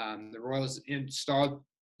 The Royals installed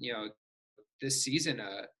this season,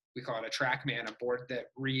 we call it a track man, a board that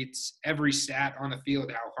reads every stat on the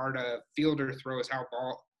field, how hard a fielder throws, how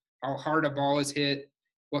hard a ball is hit,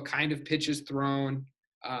 what kind of pitch is thrown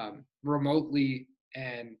remotely.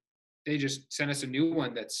 And they just sent us a new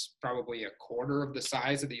one that's probably a quarter of the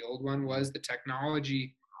size of the old one was. The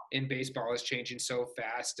technology in baseball is changing so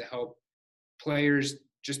fast to help players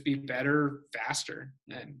just be better faster.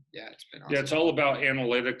 And yeah, it's been awesome. Yeah, it's all about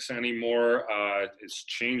analytics anymore. It's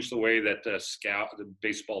changed the way that the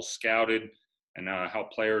baseball scouted and how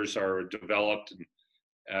players are developed.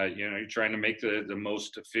 And you're trying to make the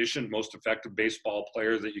most efficient, most effective baseball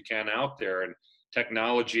player that you can out there. And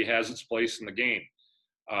technology has its place in the game.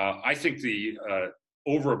 I think the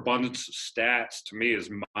overabundance of stats to me is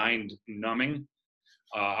mind numbing.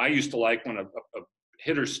 I used to like when a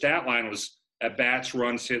hitter's stat line was at bats,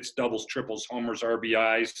 runs, hits, doubles, triples, homers,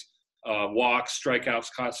 RBIs, walks, strikeouts,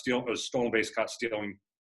 caught stealing, stolen base, caught stealing,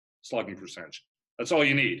 slugging percentage. That's all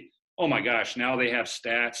you need. Oh my gosh, now they have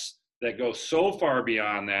stats that go so far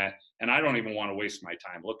beyond that, and I don't even want to waste my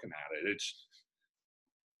time looking at it.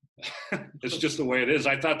 It's just the way it is.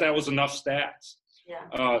 I thought that was enough stats.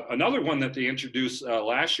 Yeah. Another one that they introduced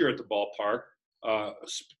last year at the ballpark,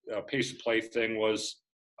 pace of play thing was,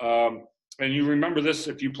 and you remember this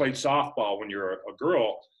if you played softball when you're a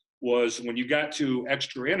girl, was when you got to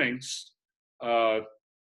extra innings,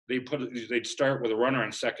 they'd start with a runner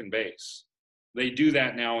on second base. They do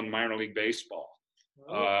that now in minor league baseball.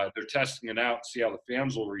 They're testing it out, see how the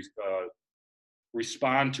fans will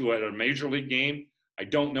respond to it at a major league game. I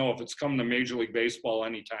don't know if it's coming to Major League Baseball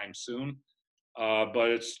anytime soon, but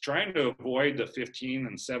it's trying to avoid the 15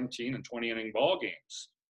 and 17 and 20 inning ball games,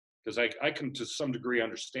 because I can to some degree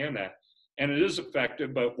understand that. And it is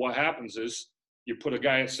effective, but what happens is you put a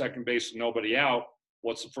guy at second base and nobody out,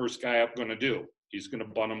 what's the first guy up going to do? He's going to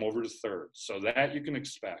bunt him over to third. So that you can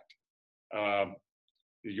expect.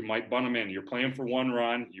 You might bunt him in. You're playing for one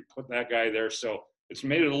run, you put that guy there. So it's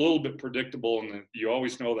made it a little bit predictable, and you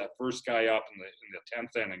always know that first guy up in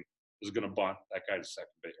the 10th inning is going to bunt that guy to second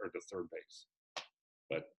base or to third base.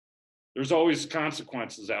 But there's always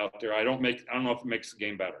consequences out there. I don't know if it makes the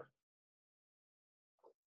game better.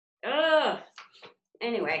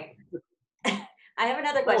 Anyway, I have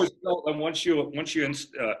another question. And once you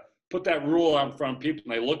put that rule out in front of people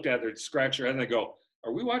and they looked at it, they scratch their head and they go,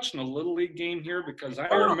 "Are we watching a little league game here?" Because I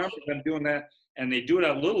remember them doing that, and they do it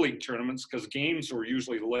at little league tournaments because games were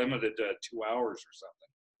usually limited to 2 hours or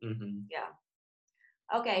something. Mm-hmm.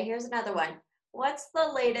 Yeah. Okay, here's another one. What's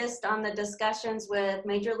the latest on the discussions with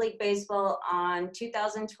Major League Baseball on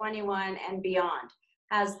 2021 and beyond?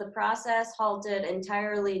 Has the process halted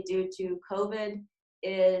entirely due to COVID?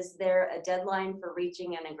 Is there a deadline for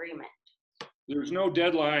reaching an agreement? There's no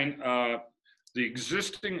deadline. The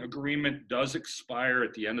existing agreement does expire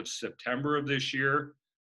at the end of September of this year.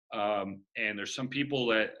 And there's some people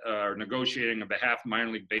that are negotiating on behalf of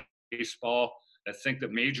minor league baseball that think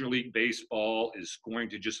that Major League Baseball is going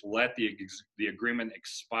to just let the agreement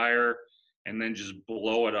expire and then just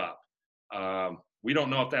blow it up. We don't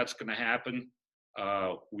know if that's going to happen.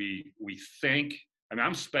 We think, I mean,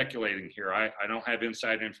 I'm speculating here. I don't have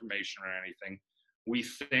inside information or anything. We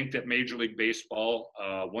think that Major League Baseball,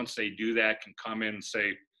 once they do that, can come in and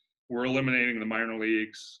say, we're eliminating the minor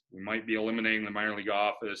leagues. We might be eliminating the minor league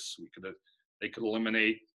office. They could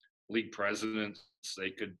eliminate league presidents.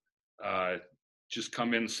 They could just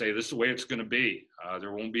come in and say, this is the way it's going to be.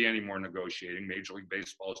 There won't be any more negotiating. Major League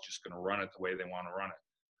Baseball is just going to run it the way they want to run it.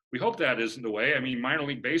 We hope that isn't the way. I mean, minor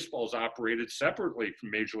league baseball has operated separately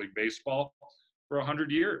from Major League Baseball for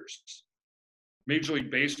 100 years. Major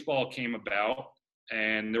League Baseball came about,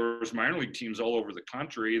 and there was minor league teams all over the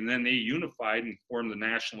country, and then they unified and formed the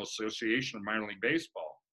National Association of Minor League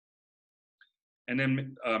Baseball. And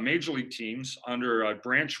then major league teams under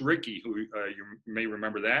Branch Rickey, who you may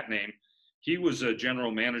remember that name, he was a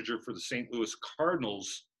general manager for the St. Louis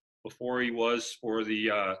Cardinals before he was for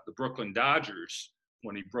the Brooklyn Dodgers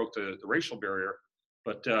when he broke the racial barrier.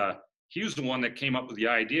 But he was the one that came up with the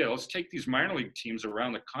idea, let's take these minor league teams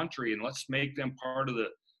around the country and let's make them part of the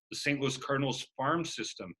St. Louis Cardinals farm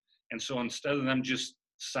system. And so instead of them just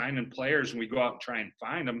signing players and we go out and try and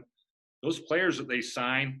find them, those players that they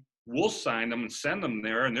sign, we'll sign them and send them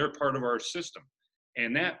there, and they're part of our system.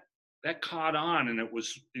 And that caught on, and it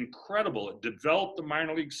was incredible. It developed the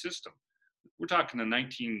minor league system. We're talking the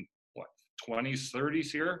 20s,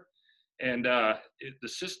 30s here. And the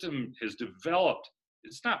system has developed.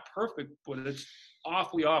 It's not perfect, but it's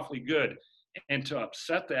awfully, awfully good. And to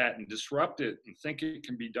upset that and disrupt it and think it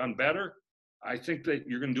can be done better, I think that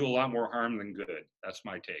you're going to do a lot more harm than good. That's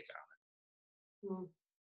my take on it.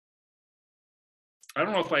 I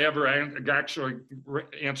don't know if I ever actually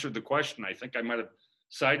answered the question. I think I might have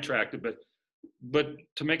sidetracked it, but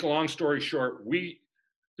to make a long story short,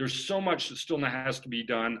 there's so much that still has to be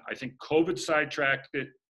done. I think COVID sidetracked it.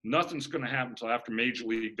 Nothing's going to happen until after Major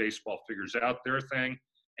League Baseball figures out their thing,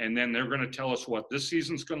 and then they're going to tell us what this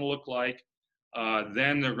season's going to look like.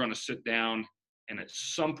 Then they're going to sit down and at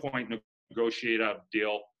some point negotiate a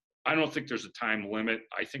deal. I don't think there's a time limit.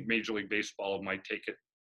 I think Major League Baseball might take it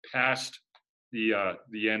past the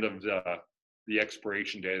end of the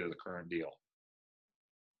expiration date of the current deal.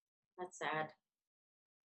 That's sad.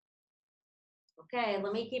 Okay,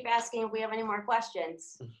 let me keep asking if we have any more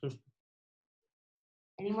questions.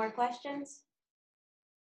 Any more questions?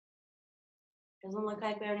 Doesn't look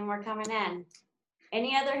like we have any more coming in.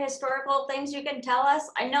 Any other historical things you can tell us?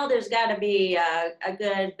 I know there's got to be a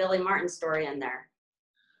good Billy Martin story in there.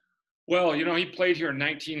 Well, you know, he played here in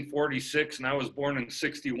 1946, and I was born in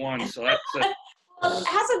 '61, so that's. Well,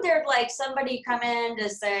 hasn't there like somebody come in to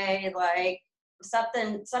say like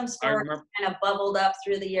some story kind of bubbled up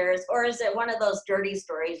through the years, or is it one of those dirty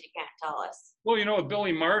stories you can't tell us? Well, you know, with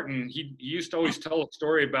Billy Martin, he used to always tell a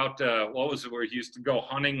story about what was it, where he used to go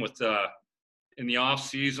hunting with in the off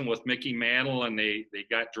season with Mickey Mantle, and they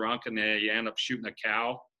got drunk and they end up shooting a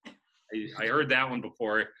cow. I heard that one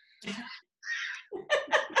before.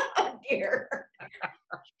 Oh dear.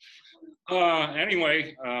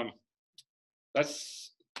 Anyway,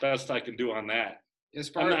 that's best I can do on that. As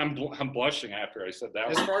far I'm blushing after I said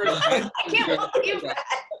that. As far as I can't believe that.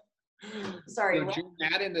 Sorry. Joe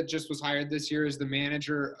Madden, that just was hired this year as the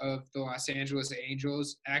manager of the Los Angeles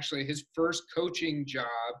Angels. Actually, his first coaching job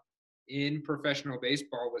in professional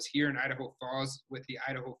baseball was here in Idaho Falls with the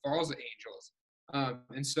Idaho Falls Angels.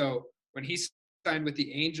 And so when he signed with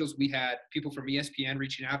the Angels, we had people from ESPN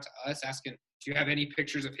reaching out to us asking, do you have any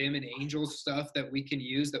pictures of him and Angels stuff that we can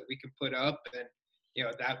use, that we can put up? And, you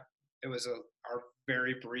know, that it was our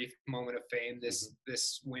very brief moment of fame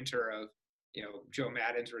this winter of, you know, Joe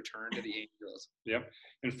Madden's return to the Angels. Yep.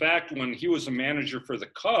 In fact, when he was a manager for the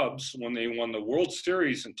Cubs, when they won the World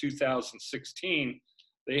Series in 2016,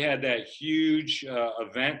 they had that huge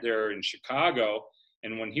event there in Chicago.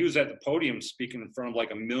 And when he was at the podium speaking in front of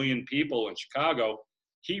like 1 million people in Chicago,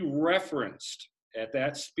 he referenced at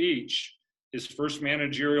that speech his first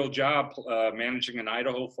managerial job managing in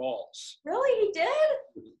Idaho Falls. Really, he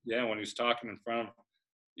did? Yeah, when he was talking in front of,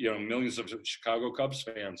 you know, millions of Chicago Cubs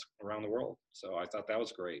fans around the world. So I thought that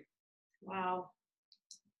was great. Wow.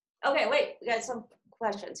 Okay, wait, we got some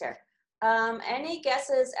questions here. Any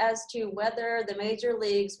guesses as to whether the major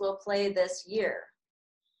leagues will play this year?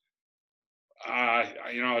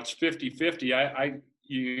 You know, it's 50-50.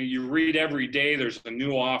 You read every day there's a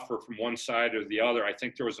new offer from one side or the other. I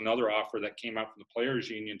think there was another offer that came out from the Players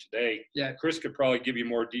Union today. Yeah. Chris could probably give you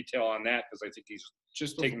more detail on that because I think he's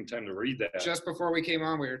just taking time to read that. Just before we came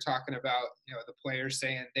on, we were talking about, you know, the players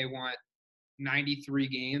saying they want 93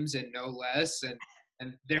 games and no less,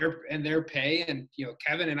 and their pay. And, you know,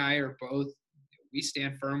 Kevin and I are both, we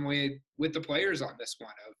stand firmly with the players on this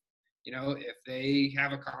one of, you know, if they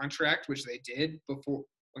have a contract, which they did before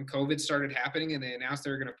when COVID started happening and they announced they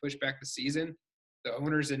were going to push back the season, the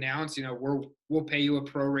owners announced, you know, we'll pay you a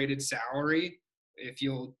prorated salary if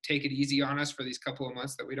you'll take it easy on us for these couple of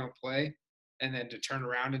months that we don't play. And then to turn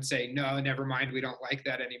around and say, no, never mind, we don't like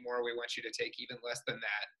that anymore. We want you to take even less than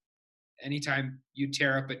that. Anytime you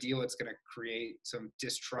tear up a deal, it's going to create some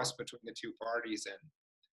distrust between the two parties. And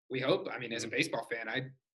we hope, I mean, as a baseball fan,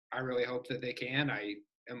 I really hope that they can. I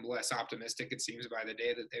am less optimistic, it seems, by the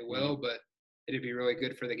day that they will, but it'd be really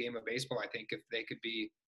good for the game of baseball, I think, if they could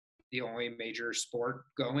be the only major sport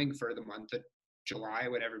going for the month of July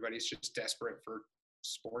when everybody's just desperate for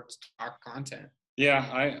sports talk content.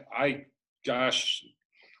 Yeah,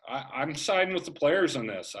 I'm siding with the players on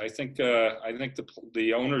this. I think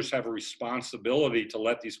the owners have a responsibility to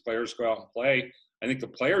let these players go out and play. I think the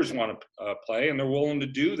players want to play, and they're willing to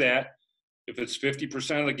do that. If it's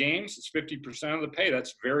 50% of the games, it's 50% of the pay.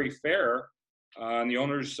 That's very fair. And the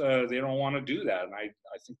owners, they don't want to do that. And I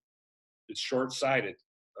think it's short-sighted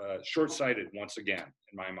once again,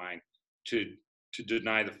 in my mind, to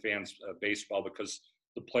deny the fans baseball because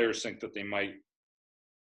the players think that they might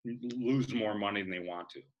lose more money than they want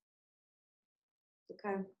to.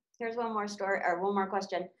 Okay, here's one more story or one more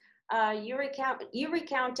question. You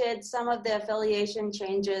recounted some of the affiliation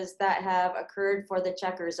changes that have occurred for the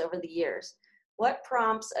Checkers over the years. What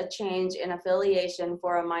prompts a change in affiliation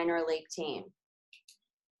for a minor league team?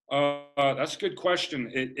 That's a good question.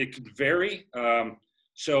 It could vary.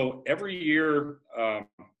 So every year,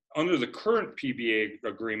 under the current PBA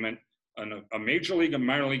agreement, a major league and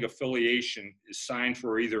minor league affiliation is signed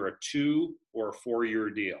for either a 2 or a 4-year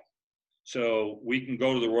deal. So we can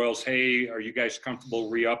go to the Royals, hey, are you guys comfortable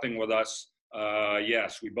re-upping with us?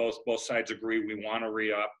 Yes, we both sides agree we want to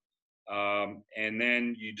re-up. And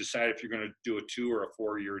then you decide if you're going to do a 2 or a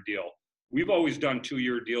 4-year deal. We've always done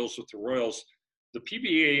 2-year deals with the Royals. The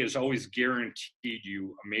PBA has always guaranteed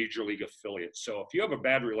you a major league affiliate. So if you have a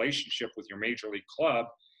bad relationship with your major league club,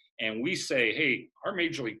 and we say, hey, our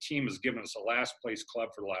major league team has given us a last place club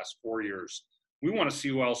for the last 4 years, we want to see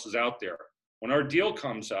who else is out there. When our deal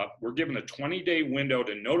comes up, we're given a 20-day window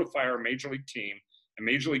to notify our major league team and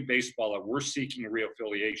Major League Baseball that we're seeking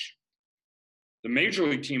reaffiliation. The major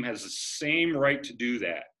league team has the same right to do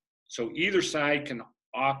that. So either side can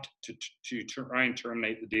opt to try and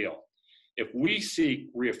terminate the deal. If we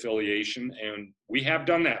seek reaffiliation, and we have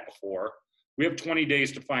done that before, we have 20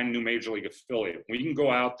 days to find a new major league affiliate. We can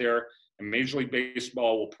go out there, and Major League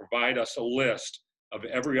Baseball will provide us a list of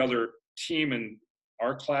every other team in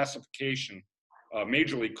our classification,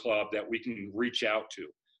 major league club, that we can reach out to.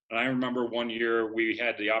 And I remember one year we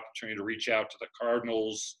had the opportunity to reach out to the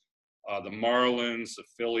Cardinals, the Marlins, the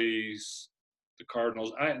Phillies, the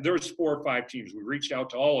Cardinals. There was 4 or 5 teams. We reached out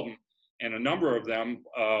to all of them, and a number of them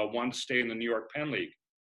wanted to stay in the New York Penn League.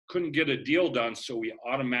 Couldn't get a deal done, so we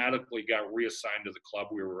automatically got reassigned to the club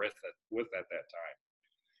we were with at that time.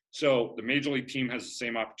 So the major league team has the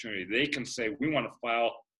same opportunity. They can say, we want to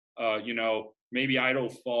file, maybe Idaho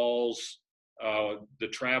Falls, the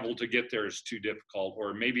travel to get there is too difficult,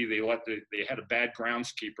 or maybe they had a bad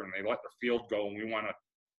groundskeeper and they let the field go, and we want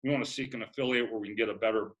to seek an affiliate where we can get a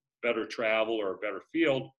better travel or a better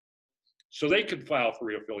field. So they could file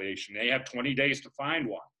for reaffiliation. They have 20 days to find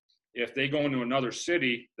one. If they go into another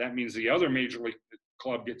city, that means the other major league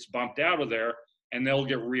club gets bumped out of there, and they'll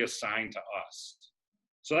get reassigned to us.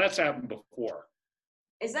 So that's happened before.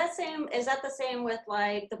 Is that the same with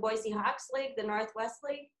like the Boise Hawks League, the Northwest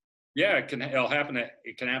League? Yeah, it can happen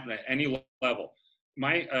at any level.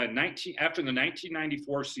 After the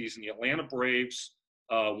 1994 season, the Atlanta Braves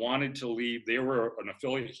wanted to leave. They were an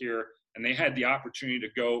affiliate here, and they had the opportunity to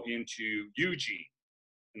go into Eugene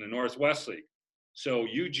in the Northwest League. So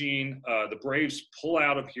Eugene, the Braves pull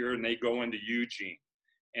out of here and they go into Eugene.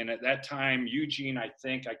 And at that time, Eugene, I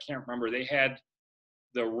can't remember, they had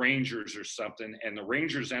the Rangers or something, and the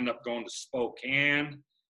Rangers end up going to Spokane,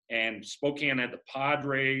 and Spokane had the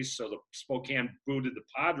Padres, so the Spokane booted the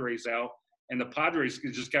Padres out, and the Padres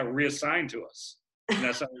just got reassigned to us. And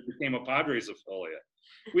that's how we became a Padres affiliate.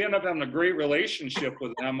 We ended up having a great relationship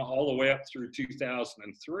with them all the way up through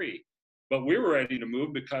 2003. But we were ready to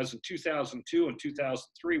move because in 2002 and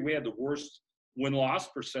 2003, we had the worst win-loss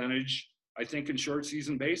percentage, I think, in short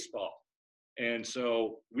season baseball. And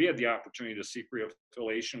so we had the opportunity to seek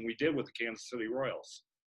reaffiliation. We did with the Kansas City Royals.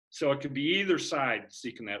 So it could be either side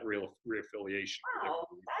seeking that reaffiliation. Wow,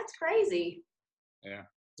 that's crazy. Yeah.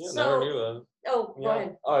 Yeah, So, never knew that. Oh, go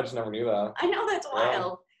ahead. Oh, I just never knew that. I know that's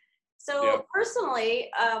wild. So Yeah. personally,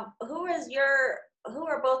 who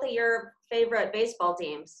are both of your favorite baseball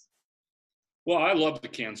teams? Well, I love the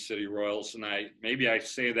Kansas City Royals, and maybe I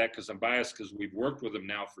say that because I'm biased because we've worked with them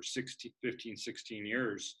now for 15, 16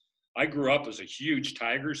 years. I grew up as a huge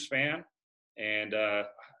Tigers fan, and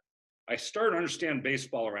I started to understand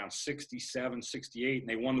baseball around 67, 68, and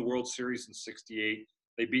they won the World Series in 68.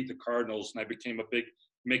 They beat the Cardinals, and I became a big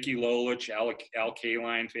Mickey Lolich, Al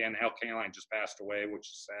Kaline fan. Al Kaline just passed away, which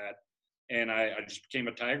is sad. And I just became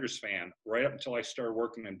a Tigers fan right up until I started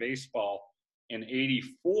working in baseball in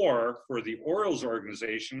 84 for the Orioles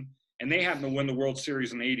organization, and they happened to win the World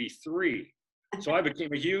Series in 83. So I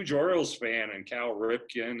became a huge Orioles fan, and Cal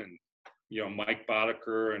Ripken and, Mike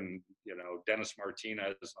Boddicker and, Dennis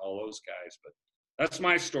Martinez and all those guys. But that's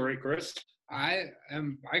my story, Chris. I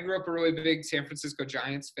grew up a really big San Francisco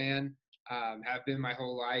Giants fan, have been my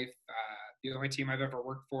whole life. The only team I've ever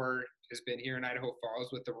worked for has been here in Idaho Falls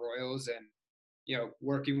with the Royals, and,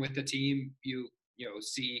 working with the team, you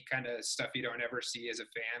see kind of stuff you don't ever see as a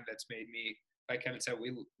fan. That's made me, like Kevin said,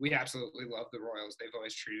 we absolutely love the Royals. They've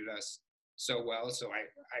always treated us so well. So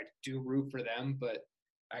I do root for them, but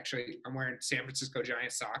actually I'm wearing San Francisco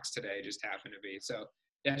Giants socks today, just happened to be. So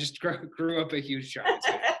yeah, just grew up a huge Giants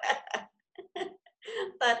fan.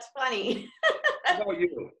 That's funny. How about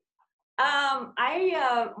you?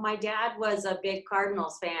 My dad was a big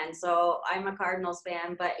Cardinals fan, so I'm a Cardinals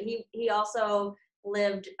fan, but he also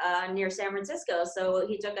lived near San Francisco, so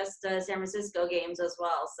he took us to San Francisco games as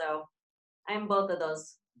well. So I'm both of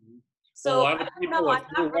those. So I don't know,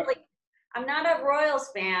 I'm not a Royals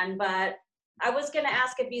fan, but I was going to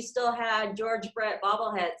ask if you still had George Brett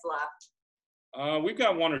bobbleheads left. We've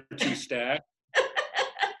got one or two stacked.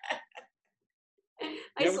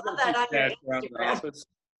 I Yeah, we saw got that on your some around the Instagram. office.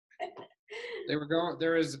 They were going.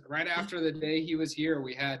 There was right after the day he was here.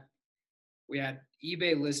 We had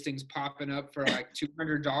eBay listings popping up for like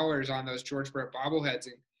 $200 on those George Brett bobbleheads.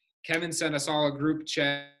 And Kevin sent us all a group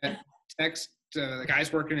chat text. The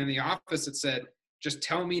guys working in the office that said, "Just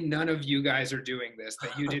tell me none of you guys are doing this.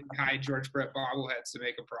 That you didn't hide George Brett bobbleheads to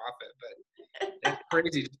make a profit." But that's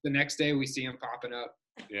crazy. Just the next day we see them popping up.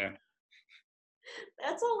 Yeah.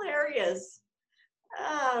 That's hilarious.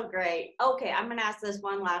 Oh, great. Okay, I'm going to ask this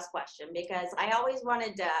one last question because I always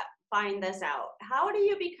wanted to find this out. How do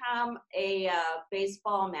you become a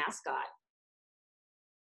baseball mascot?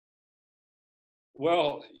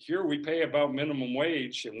 Well, here we pay about minimum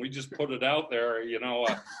wage, and we just put it out there.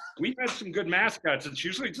 We've had some good mascots. It's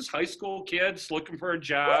usually just high school kids looking for a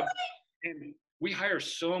job. And we hire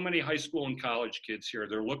so many high school and college kids here.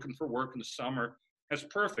 They're looking for work in the summer. That's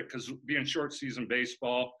perfect because being short season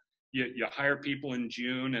baseball, you hire people in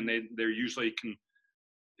June, and they're usually can,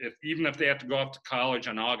 even if they have to go off to college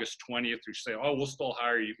on August 20th, you say, "Oh, we'll still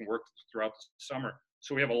hire you. You can work throughout the summer."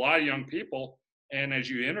 So we have a lot of young people. And as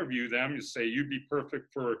you interview them, you say, "You'd be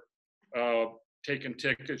perfect for taking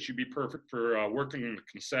tickets. You'd be perfect for working in the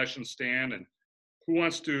concession stand. And who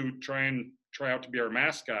wants to try out to be our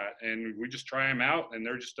mascot?" And we just try them out, and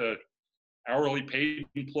they're just a hourly paid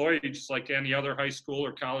employee, just like any other high school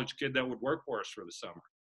or college kid that would work for us for the summer.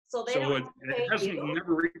 So they So don't it pay hasn't you?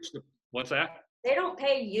 never reached what's that? They don't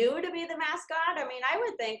pay you to be the mascot? I mean, I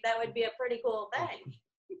would think that would be a pretty cool thing.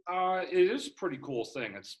 It is a pretty cool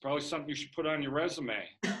thing. It's probably something you should put on your resume.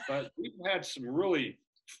 But we've had some really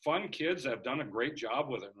fun kids that have done a great job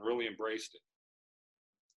with it and really embraced it.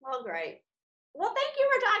 Well, great. Well, thank you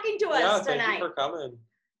for talking to Yeah, us tonight. thank you for coming.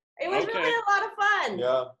 It was Okay. really a lot of fun.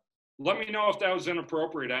 Yeah. Let me know if that was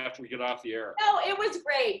inappropriate after we get off the air. No, it was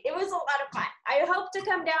great. It was a lot of fun. I hope to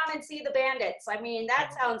come down and see the bandits. I mean,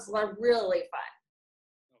 that sounds really fun.